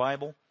book in the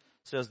Bible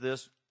says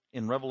this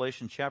in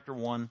Revelation chapter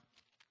 1,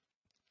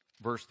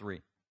 verse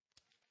 3.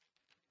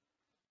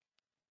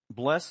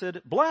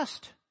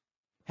 Blessed,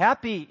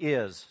 happy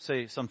is,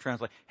 say some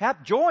translate,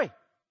 joy.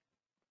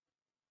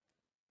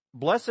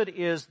 Blessed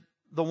is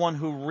the one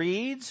who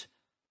reads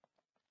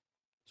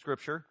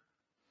Scripture,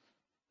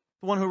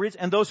 the one who reads,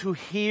 and those who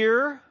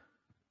hear,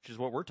 which is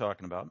what we're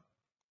talking about,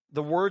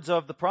 the words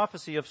of the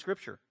prophecy of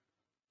Scripture.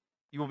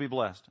 You will be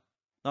blessed.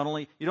 Not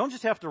only, you don't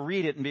just have to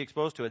read it and be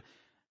exposed to it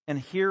and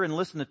hear and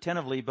listen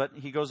attentively, but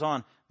he goes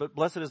on, but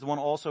blessed is the one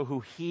also who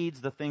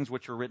heeds the things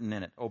which are written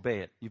in it. Obey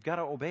it. You've got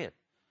to obey it.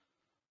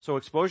 So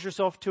expose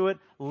yourself to it,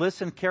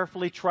 listen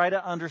carefully, try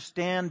to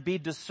understand, be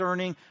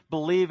discerning,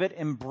 believe it,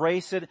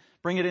 embrace it,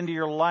 bring it into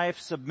your life,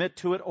 submit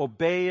to it,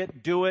 obey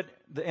it, do it.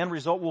 The end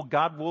result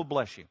God will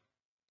bless you. Do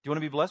you want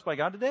to be blessed by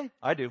God today?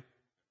 I do.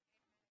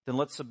 Then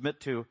let's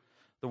submit to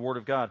the Word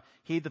of God.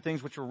 Heed the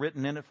things which are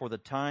written in it, for the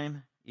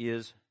time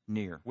is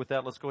near. With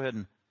that, let's go ahead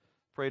and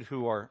pray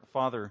to our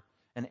Father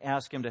and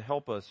ask Him to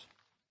help us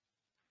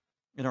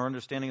in our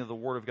understanding of the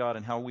Word of God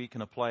and how we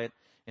can apply it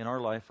in our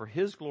life for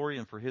His glory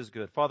and for His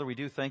good. Father, we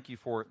do thank You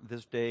for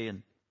this day,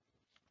 and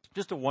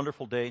just a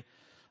wonderful day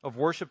of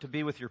worship to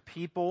be with Your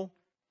people,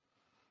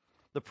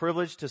 the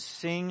privilege to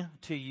sing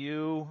to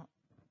You,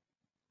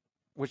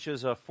 which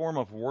is a form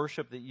of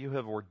worship that You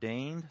have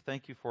ordained.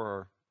 Thank You for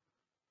our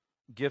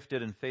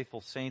gifted and faithful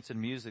saints in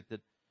music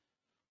that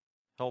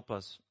help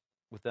us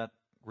with that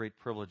great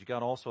privilege.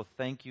 God, also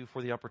thank You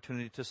for the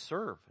opportunity to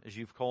serve, as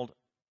You've called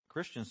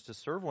Christians to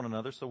serve one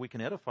another so we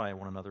can edify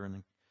one another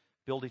and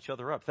build each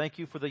other up. Thank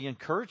You for the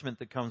encouragement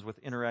that comes with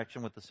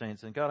interaction with the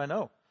saints. And God, I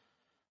know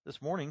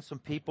this morning some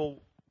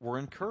people were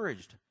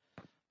encouraged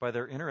by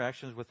their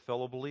interactions with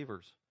fellow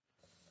believers.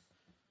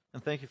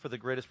 And thank You for the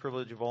greatest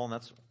privilege of all, and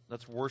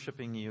that's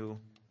worshiping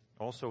You,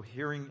 also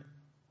hearing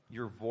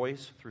Your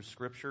voice through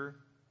Scripture.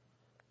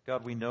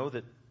 God, we know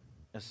that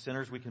as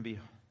sinners we can be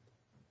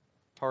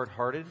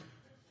hard-hearted,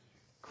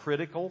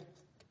 critical,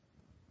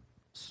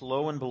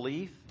 slow in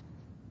belief,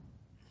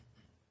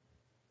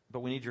 but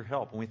we need Your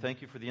help. And we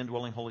thank You for the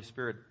indwelling Holy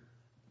Spirit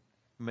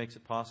who makes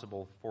it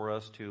possible for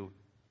us to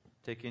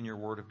take in Your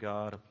Word of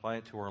God, apply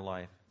it to our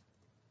life.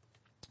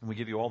 And we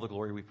give You all the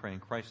glory, we pray in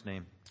Christ's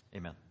name.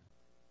 Amen.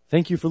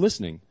 Thank you for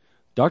listening.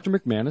 Dr.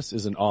 McManus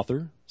is an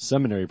author,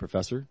 seminary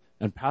professor,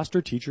 and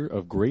pastor-teacher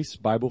of Grace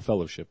Bible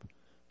Fellowship.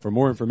 For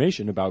more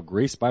information about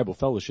Grace Bible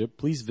Fellowship,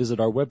 please visit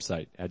our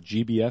website at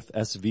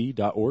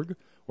gbfsv.org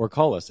or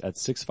call us at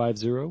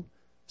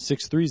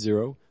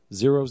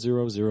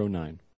 650-630-0009.